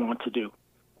you don't want to do?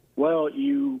 Well,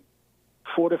 you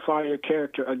fortify your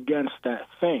character against that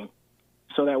thing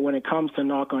so that when it comes to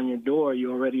knock on your door,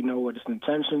 you already know what its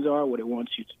intentions are, what it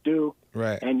wants you to do,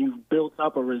 right? And you've built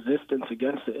up a resistance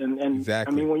against it. And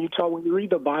exactly. I mean, when you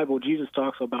read the Bible, Jesus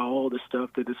talks about all this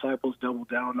stuff. The disciples double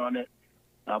down on it.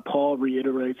 Paul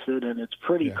reiterates it, and it's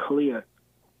pretty clear.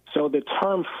 So the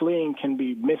term fleeing can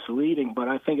be misleading, but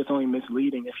I think it's only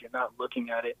misleading if you're not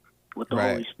looking at it with the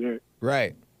Holy Spirit.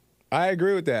 Right. I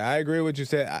agree with that. I agree with what you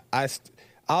said.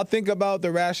 I'll think about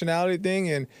the rationality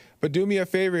thing, but do me a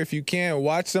favor if you can,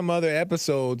 watch some other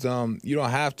episodes. You don't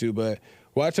have to, but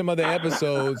watch some other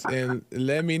episodes and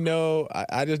let me know.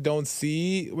 I just don't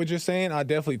see what you're saying. I'll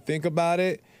definitely think about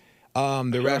it.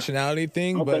 The rationality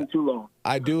thing, don't but think too long.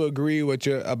 I do agree with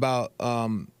you about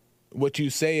what you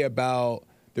say about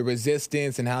the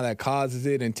resistance and how that causes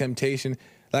it and temptation.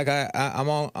 Like I'm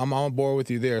on board with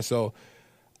you there. So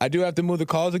I do have to move the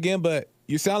calls again, but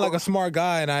you sound like a smart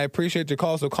guy, and I appreciate your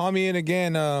call. So call me in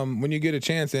again when you get a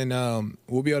chance, and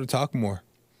we'll be able to talk more.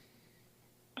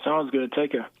 Sounds good.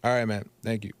 Take care. All right, man.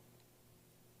 Thank you.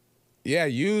 Yeah,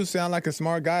 you sound like a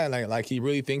smart guy. Like he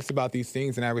really thinks about these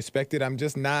things, and I respect it. I'm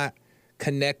just not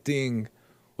connecting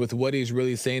with what he's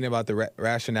really saying about the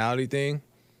rationality thing.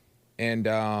 And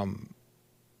I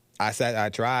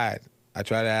tried to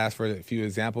ask for a few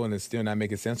examples, and it's still not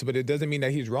making sense. But it doesn't mean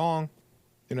that he's wrong.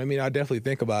 You know what I mean? I'll definitely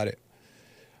think about it.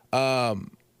 Let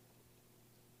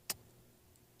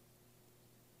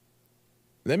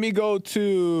me go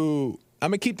to,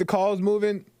 I'm going to keep the calls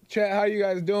moving. Chat, how you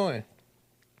guys doing?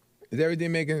 Is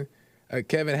everything making,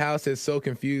 Kevin House says, so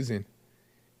confusing?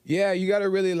 Yeah, you got to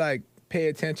really pay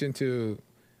attention to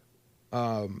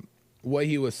what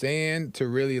he was saying to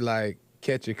really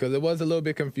catch it. Because it was a little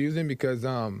bit confusing because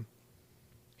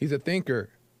he's a thinker,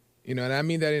 and I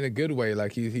mean that in a good way.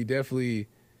 Like he definitely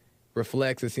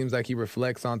reflects. It seems like he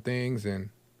reflects on things, and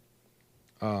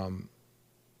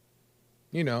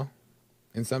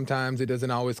and sometimes it doesn't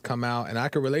always come out, and I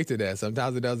can relate to that.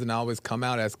 Sometimes it doesn't always come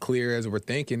out as clear as we're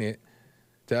thinking it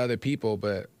to other people,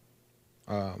 but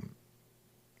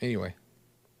anyway.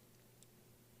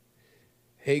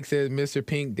 Hake says, Mr.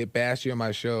 Pink did bash you on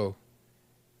my show.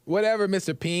 Whatever,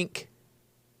 Mr. Pink.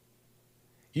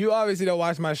 You obviously don't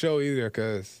watch my show either,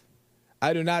 because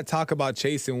I do not talk about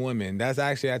chasing women. That's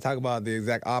actually, I talk about the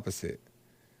exact opposite.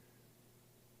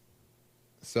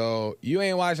 So you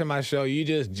ain't watching my show. You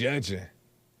just judging.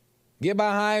 Get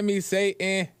behind me,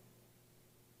 Satan.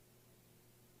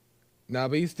 Nah,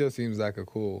 but he still seems like a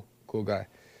cool guy.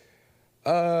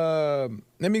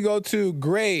 Let me go to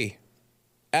Gray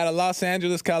out of Los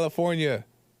Angeles, California.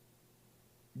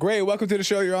 Gray, welcome to the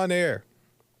show. You're on the air.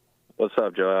 What's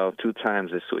up, Joel? 2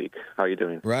 times this week. How you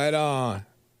doing? Right on.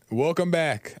 Welcome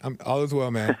back. All is well,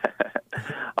 man.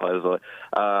 All is well.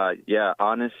 Yeah,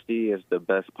 honesty is the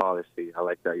best policy. I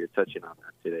like that you're touching on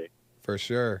that today. For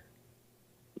sure.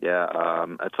 Yeah,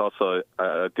 it's also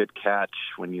a good catch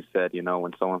when you said,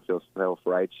 when someone feels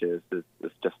self-righteous,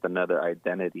 it's just another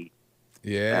identity.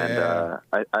 Yeah.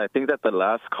 And I think that the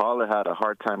last caller had a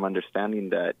hard time understanding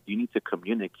that you need to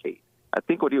communicate. I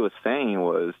think what he was saying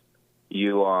was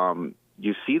you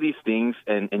see these things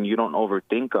and you don't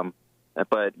overthink them,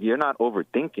 but you're not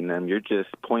overthinking them. You're just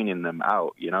pointing them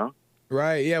out,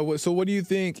 Right. Yeah. So what do you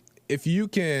think, if you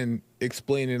can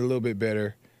explain it a little bit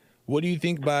better, what do you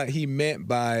think he meant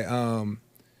by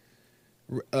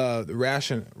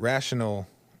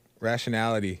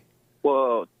rationality?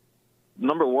 Well,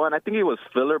 number one, I think he was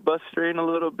filibustering a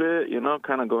little bit,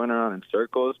 kind of going around in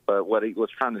circles. But what he was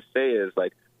trying to say is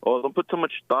like, oh, don't put too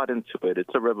much thought into it.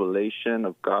 It's a revelation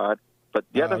of God. But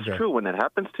yeah, that's true. When it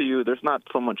happens to you, there's not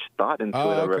so much thought into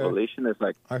it. A revelation is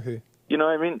like, I see. You know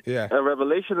what I mean? Yeah. A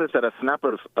revelation is at a snap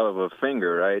of a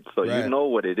finger, right? So you know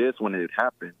what it is when it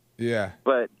happens. Yeah.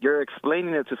 But you're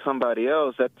explaining it to somebody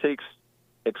else. That takes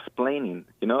explaining,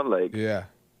 like. Yeah.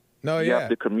 No, you have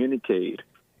to communicate.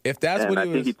 If that's what I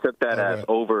think he took that as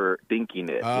overthinking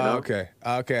it. Okay,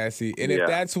 I see. And if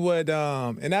that's what,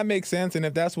 and that makes sense. And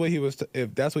if that's what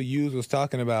if that's what Hughes was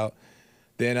talking about,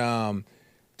 then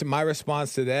to my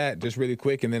response to that, just really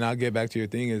quick, and then I'll get back to your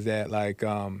thing, is that like,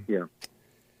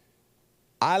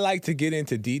 I like to get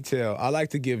into detail. I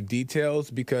like to give details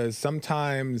because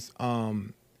sometimes,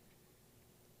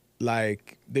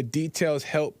 like the details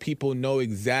help people know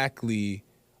exactly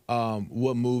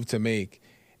what move to make.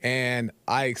 And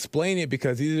I explain it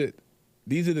because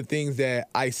these are the things that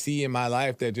I see in my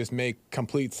life that just make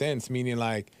complete sense. Meaning,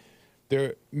 like,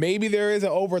 maybe there is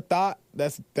an overthought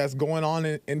that's going on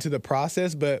into the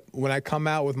process, but when I come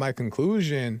out with my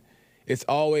conclusion, it's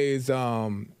always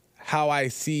how I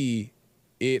see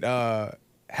it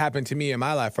happen to me in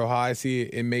my life, or how I see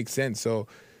it makes sense. So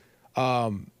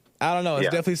I don't know. It's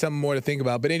definitely something more to think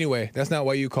about. But anyway, that's not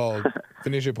why you called.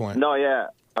 Finish your point. No, yeah.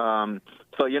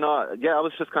 So, I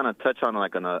was just kind of touch on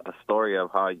like a story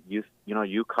of how you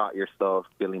caught yourself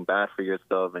feeling bad for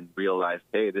yourself and realized,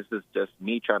 hey, this is just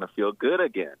me trying to feel good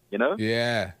again,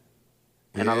 Yeah.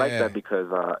 And I like that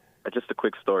because just a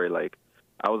quick story. Like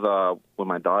I was with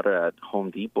my daughter at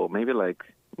Home Depot, maybe like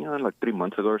 3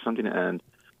 months ago or something. And,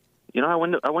 I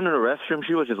went to the restroom.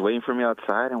 She was just waiting for me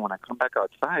outside. And when I come back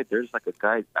outside, there's like a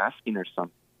guy asking her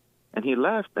something. And he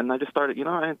left, and I just started,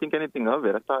 I didn't think anything of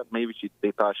it. I thought maybe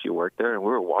they thought she worked there, and we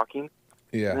were walking.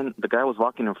 Yeah. And then the guy was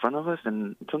walking in front of us,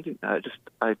 and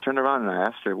I turned around and I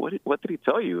asked her, what did he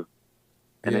tell you?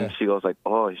 And then she goes like,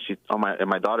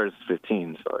 my daughter's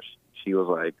 15, so she was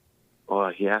like,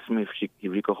 he asked me if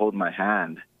he could hold my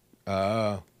hand.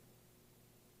 Oh.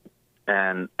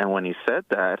 And when he said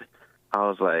that, I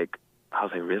was like,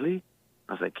 really?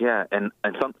 I was like, yeah, and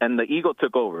the ego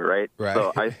took over, right?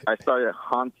 So I started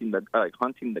hunting the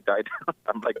guy down.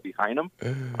 I'm like behind him.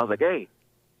 I was like, hey,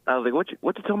 what you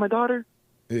tell my daughter?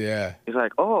 Yeah. He's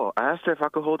like, I asked her if I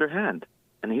could hold her hand,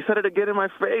 and he said it again in my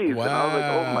face. Wow. And I was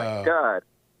like, oh my god.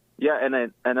 Yeah, and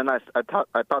then I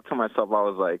thought to myself, I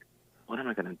was like, what am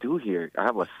I gonna do here? I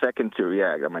have a second to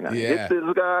react. Am I gonna hit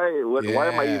this guy? Why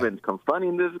am I even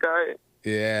confronting this guy?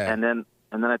 Yeah.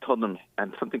 And then I told him,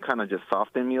 and something kind of just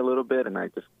softened me a little bit, and I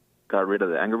just got rid of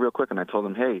the anger real quick, and I told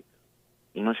him, hey,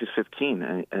 she's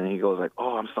 15, and he goes like,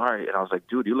 I'm sorry, and I was like,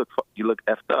 dude, you look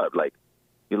effed up, like,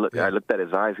 I looked at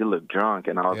his eyes, he looked drunk,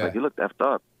 and I was like, you looked effed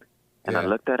up, and I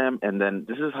looked at him, and then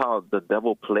this is how the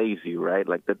devil plays you, right?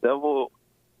 Like the devil,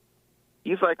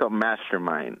 he's like a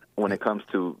mastermind when it comes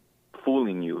to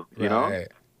fooling you, you know?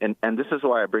 And this is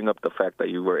why I bring up the fact that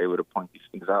you were able to point these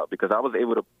things out, because I was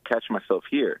able to catch myself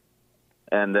here.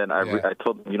 And then I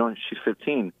told him, she's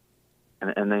 15.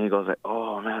 And then he goes like,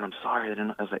 oh, man, I'm sorry. I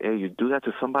was like, hey, you do that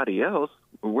to somebody else,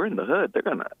 we're in the hood.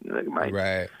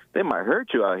 They might hurt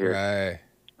you out here. Right. I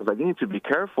was like, you need to be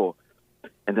careful.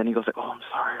 And then he goes like, oh,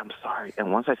 I'm sorry.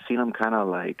 And once I seen him kind of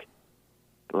like,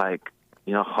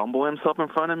 humble himself in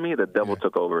front of me, the devil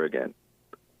took over again.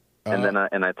 And then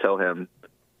I tell him,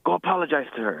 go apologize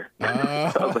to her.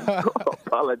 I was like, go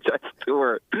apologize to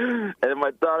her. And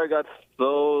my daughter got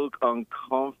so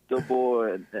uncomfortable,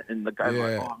 and the guy's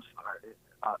like, I'm sorry.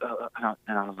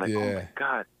 And I was like, oh, my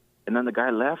God. And then the guy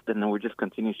left, and then we just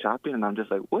continued shopping, and I'm just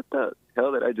like, what the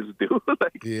hell did I just do?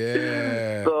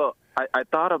 So I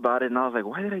thought about it, and I was like,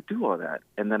 why did I do all that?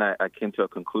 And then I came to a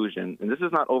conclusion, and this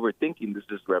is not overthinking, this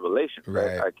is revelation.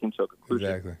 Right? I came to a conclusion.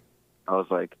 Exactly. I was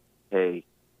like, hey,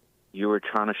 you were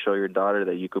trying to show your daughter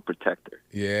that you could protect her.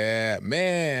 Yeah,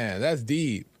 man, that's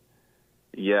deep.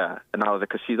 Yeah, and I was like,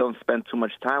 because she don't spend too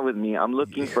much time with me, I'm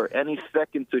looking for any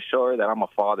second to show her that I'm a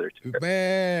father to her.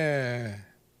 Man.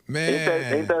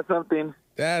 Ain't that something?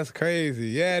 That's crazy.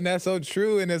 Yeah, and that's so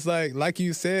true. And it's like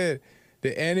you said,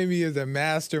 the enemy is a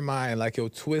mastermind. Like, he'll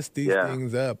twist these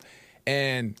things up.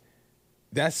 And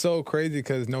that's so crazy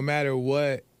because no matter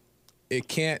what, it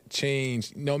can't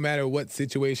change. No matter what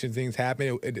situation things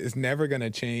happen, it's never going to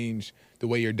change the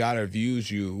way your daughter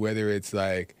views you, whether it's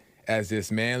like as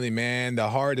this manly man. The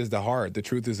heart is the heart. The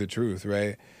truth is the truth,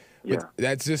 right? Yeah. But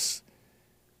that's just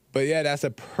But yeah, that's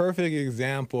a perfect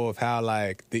example of how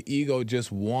like the ego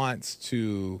just wants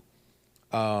to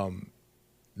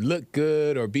look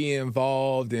good or be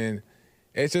involved, and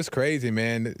it's just crazy,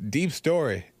 man. Deep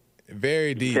story,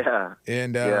 very deep. Yeah.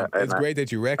 And and it's great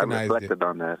that you I recognized reflected it.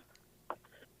 on that.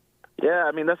 Yeah,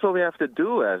 I mean that's what we have to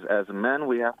do as men.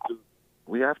 We have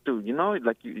to,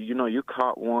 like you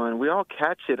caught one. We all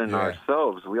catch it in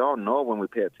ourselves. We all know when we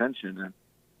pay attention.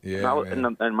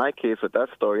 And in my case with that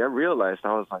story, I realized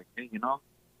I was like, hey,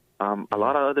 a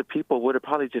lot of other people would have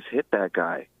probably just hit that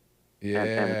guy. Yeah.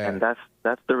 And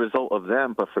that's the result of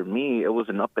them. But for me, it was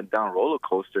an up and down roller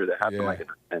coaster that happened like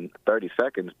in 30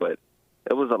 seconds. But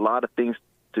it was a lot of things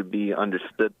to be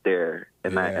understood there,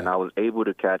 and I was able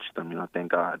to catch them.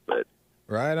 Thank God. But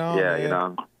right on. Yeah,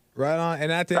 man. Right on.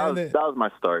 And at the end, that was my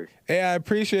story. Hey, I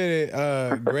appreciate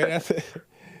it. Great.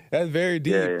 That's very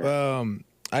deep. Yeah.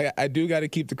 I do got to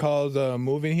keep the calls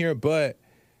moving here, but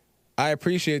I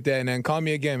appreciate that. And then call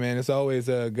me again, man. It's always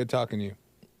good talking to you.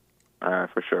 All right,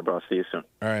 for sure, bro. I'll see you soon.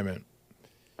 All right, man.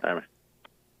 All right, man.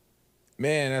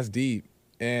 Man, that's deep.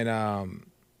 And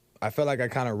I felt like I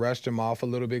kind of rushed him off a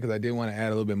little bit because I did want to add a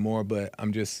little bit more, but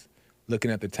I'm just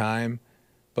looking at the time.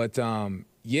 But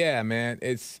yeah, man,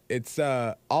 it's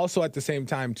also at the same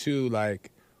time too,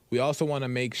 like we also want to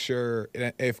make sure,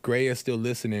 if Gray is still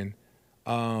listening,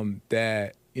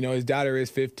 that his daughter is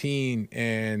 15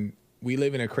 and we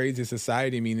live in a crazy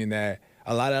society, meaning that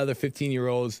a lot of other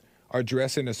 15-year-olds are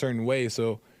dressed in a certain way.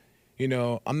 So,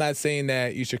 I'm not saying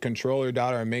that you should control your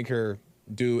daughter and make her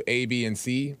do A, B, and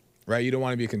C, right? You don't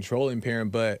want to be a controlling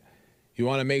parent, but you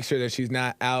want to make sure that she's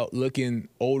not out looking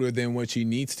older than what she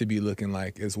needs to be looking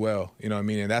like as well. You know what I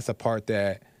mean? And that's a part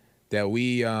that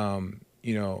we,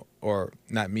 or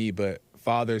not me, but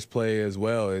fathers play as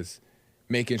well, is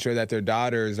making sure that their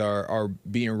daughters are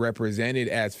being represented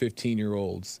as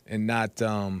 15-year-olds and not,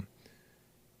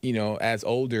 as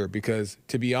older. Because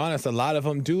to be honest, a lot of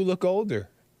them do look older.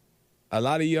 A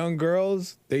lot of young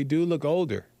girls, they do look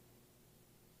older.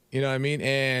 You know what I mean?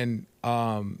 And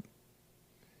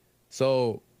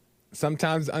so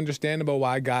sometimes it's understandable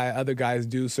why other guys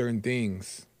do certain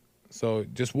things. So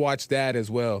just watch that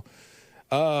as well.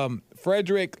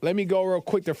 Frederick, let me go real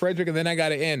quick to Frederick, and then I got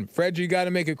to end. Frederick, you got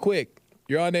to make it quick.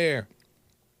 You're on the air.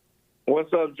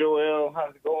 What's up, Joel?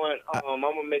 How's it going? I'm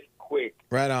going to make it quick.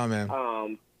 Right on,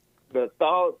 man. The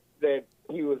thought that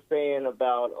he was saying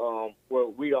about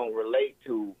what we don't relate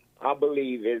to, I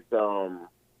believe it's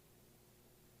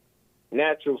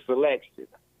natural selection.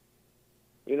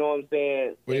 You know what I'm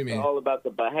saying? What do you mean? It's all about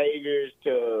the behaviors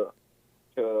to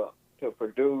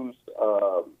produce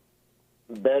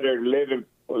better living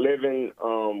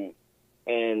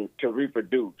and to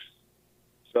reproduce.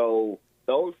 So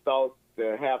those thoughts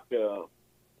that have to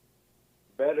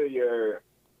better your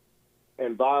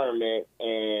environment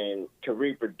and to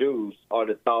reproduce are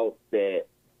the thoughts that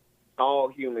all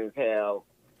humans have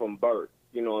from birth.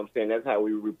 You know what I'm saying? That's how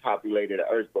we repopulated the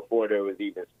earth before there was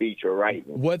even speech or writing.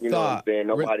 What you thought? Know what I'm saying?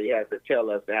 Nobody has to tell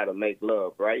us how to make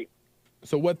love, right?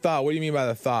 So what thought? What do you mean by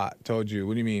the thought? Told you.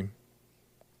 What do you mean?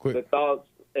 Quick. The thoughts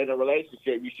in a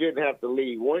relationship, you shouldn't have to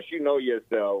leave. Once you know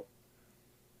yourself,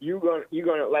 you're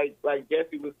gonna like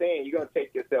Jesse was saying, you're gonna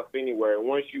take yourself anywhere. And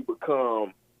once you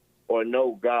become or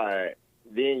know God,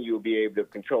 then you'll be able to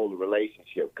control the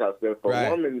relationship. Because if a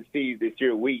woman sees that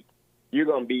you're weak, you're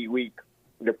gonna be weak,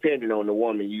 depending on the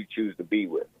woman you choose to be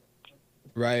with.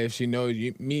 Right. If she knows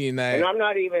you, meaning that. And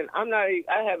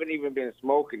I haven't even been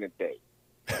smoking today.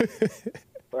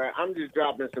 Right. I'm just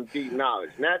dropping some deep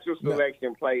knowledge. Natural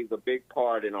selection plays a big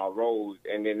part in our roles,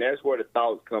 and then that's where the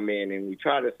thoughts come in, and we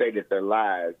try to say that they're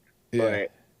lies. Yeah.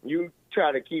 But you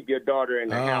try to keep your daughter in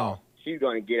the house, she's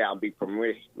going to get out and be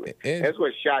promiscuous. That's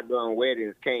where shotgun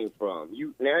weddings came from.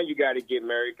 Now you got to get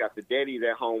married because the daddy's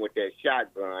at home with that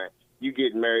shotgun. You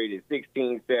get married at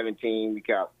 16, 17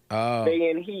 because they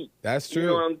in heat. That's true. You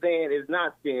know what I'm saying? It's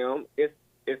not them. It's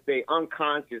they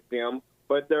unconscious them,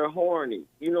 but they're horny.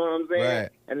 You know what I'm saying? Right.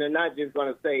 And they're not just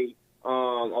going to say,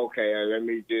 okay, let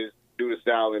me just do the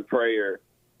silent prayer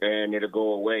and it'll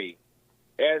go away.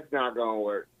 That's not going to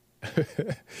work.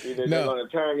 Either they're going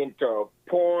to turn into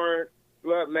porn,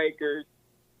 slut makers,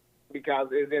 because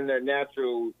it's in their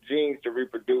natural genes to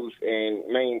reproduce and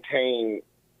maintain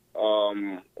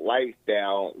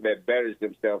lifestyle that betters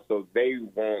themselves. So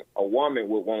a woman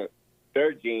would want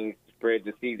their genes spread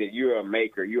to see that you're a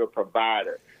maker, you're a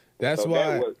provider. That's why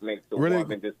that what makes the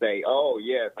woman to say, oh,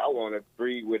 yes, I want to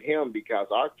breed with him because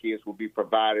our kids will be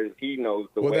providers. He knows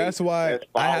the way. Well, that's why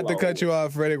I have to cut you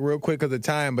off, Frederick, real quick because of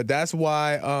time. But that's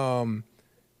why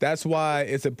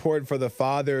it's important for the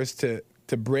fathers to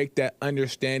to break that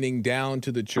understanding down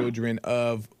to the children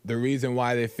of the reason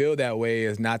why they feel that way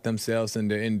is not themselves, and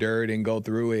to endure it and go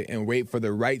through it and wait for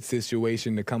the right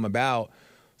situation to come about,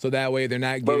 so that way they're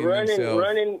not getting themselves.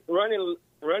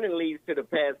 Running leads to the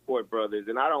passport, brothers,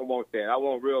 and I don't want that. I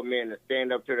want real men to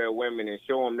stand up to their women and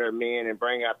show them they're men and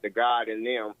bring out the God in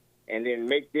them, and then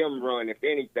make them run. If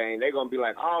anything, they're going to be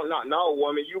like, oh, no,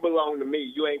 woman, you belong to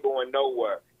me. You ain't going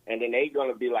nowhere. And then they're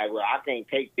going to be like, well, I can't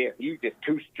take this. You just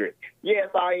too strict. Yes,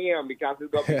 I am, because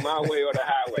it's going to be my way or the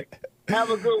highway.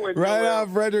 Have a good one. Right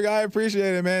on, Frederick. I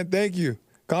appreciate it, man. Thank you.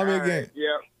 Call me again.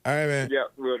 Yep. All right, man.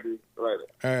 Yep, we'll do. Later.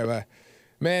 All right, bye.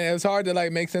 Man, it was hard to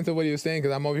make sense of what he was saying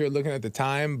because I'm over here looking at the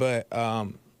time. But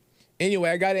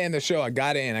anyway, I got to end the show. I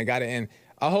got to end.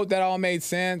 I hope that all made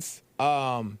sense.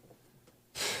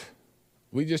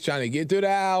 We just trying to get through the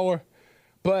hour.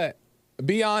 But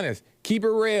be honest. Keep it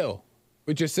real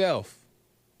with yourself,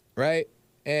 right?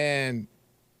 And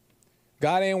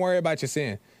God ain't worried about your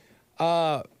sin.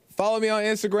 Follow me on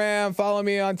Instagram. Follow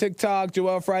me on TikTok,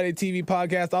 Joel Friday TV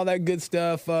Podcast, all that good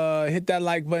stuff. Hit that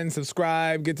like button,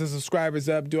 subscribe, get the subscribers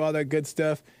up, do all that good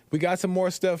stuff. We got some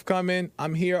more stuff coming.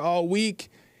 I'm here all week.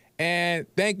 And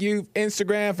thank you,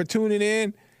 Instagram, for tuning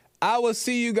in. I will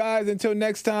see you guys until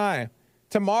next time.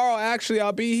 Tomorrow, actually,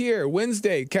 I'll be here,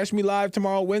 Wednesday. Catch me live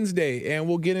tomorrow, Wednesday, and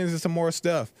we'll get into some more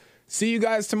stuff. See you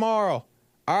guys tomorrow.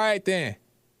 All right, then.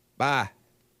 Bye.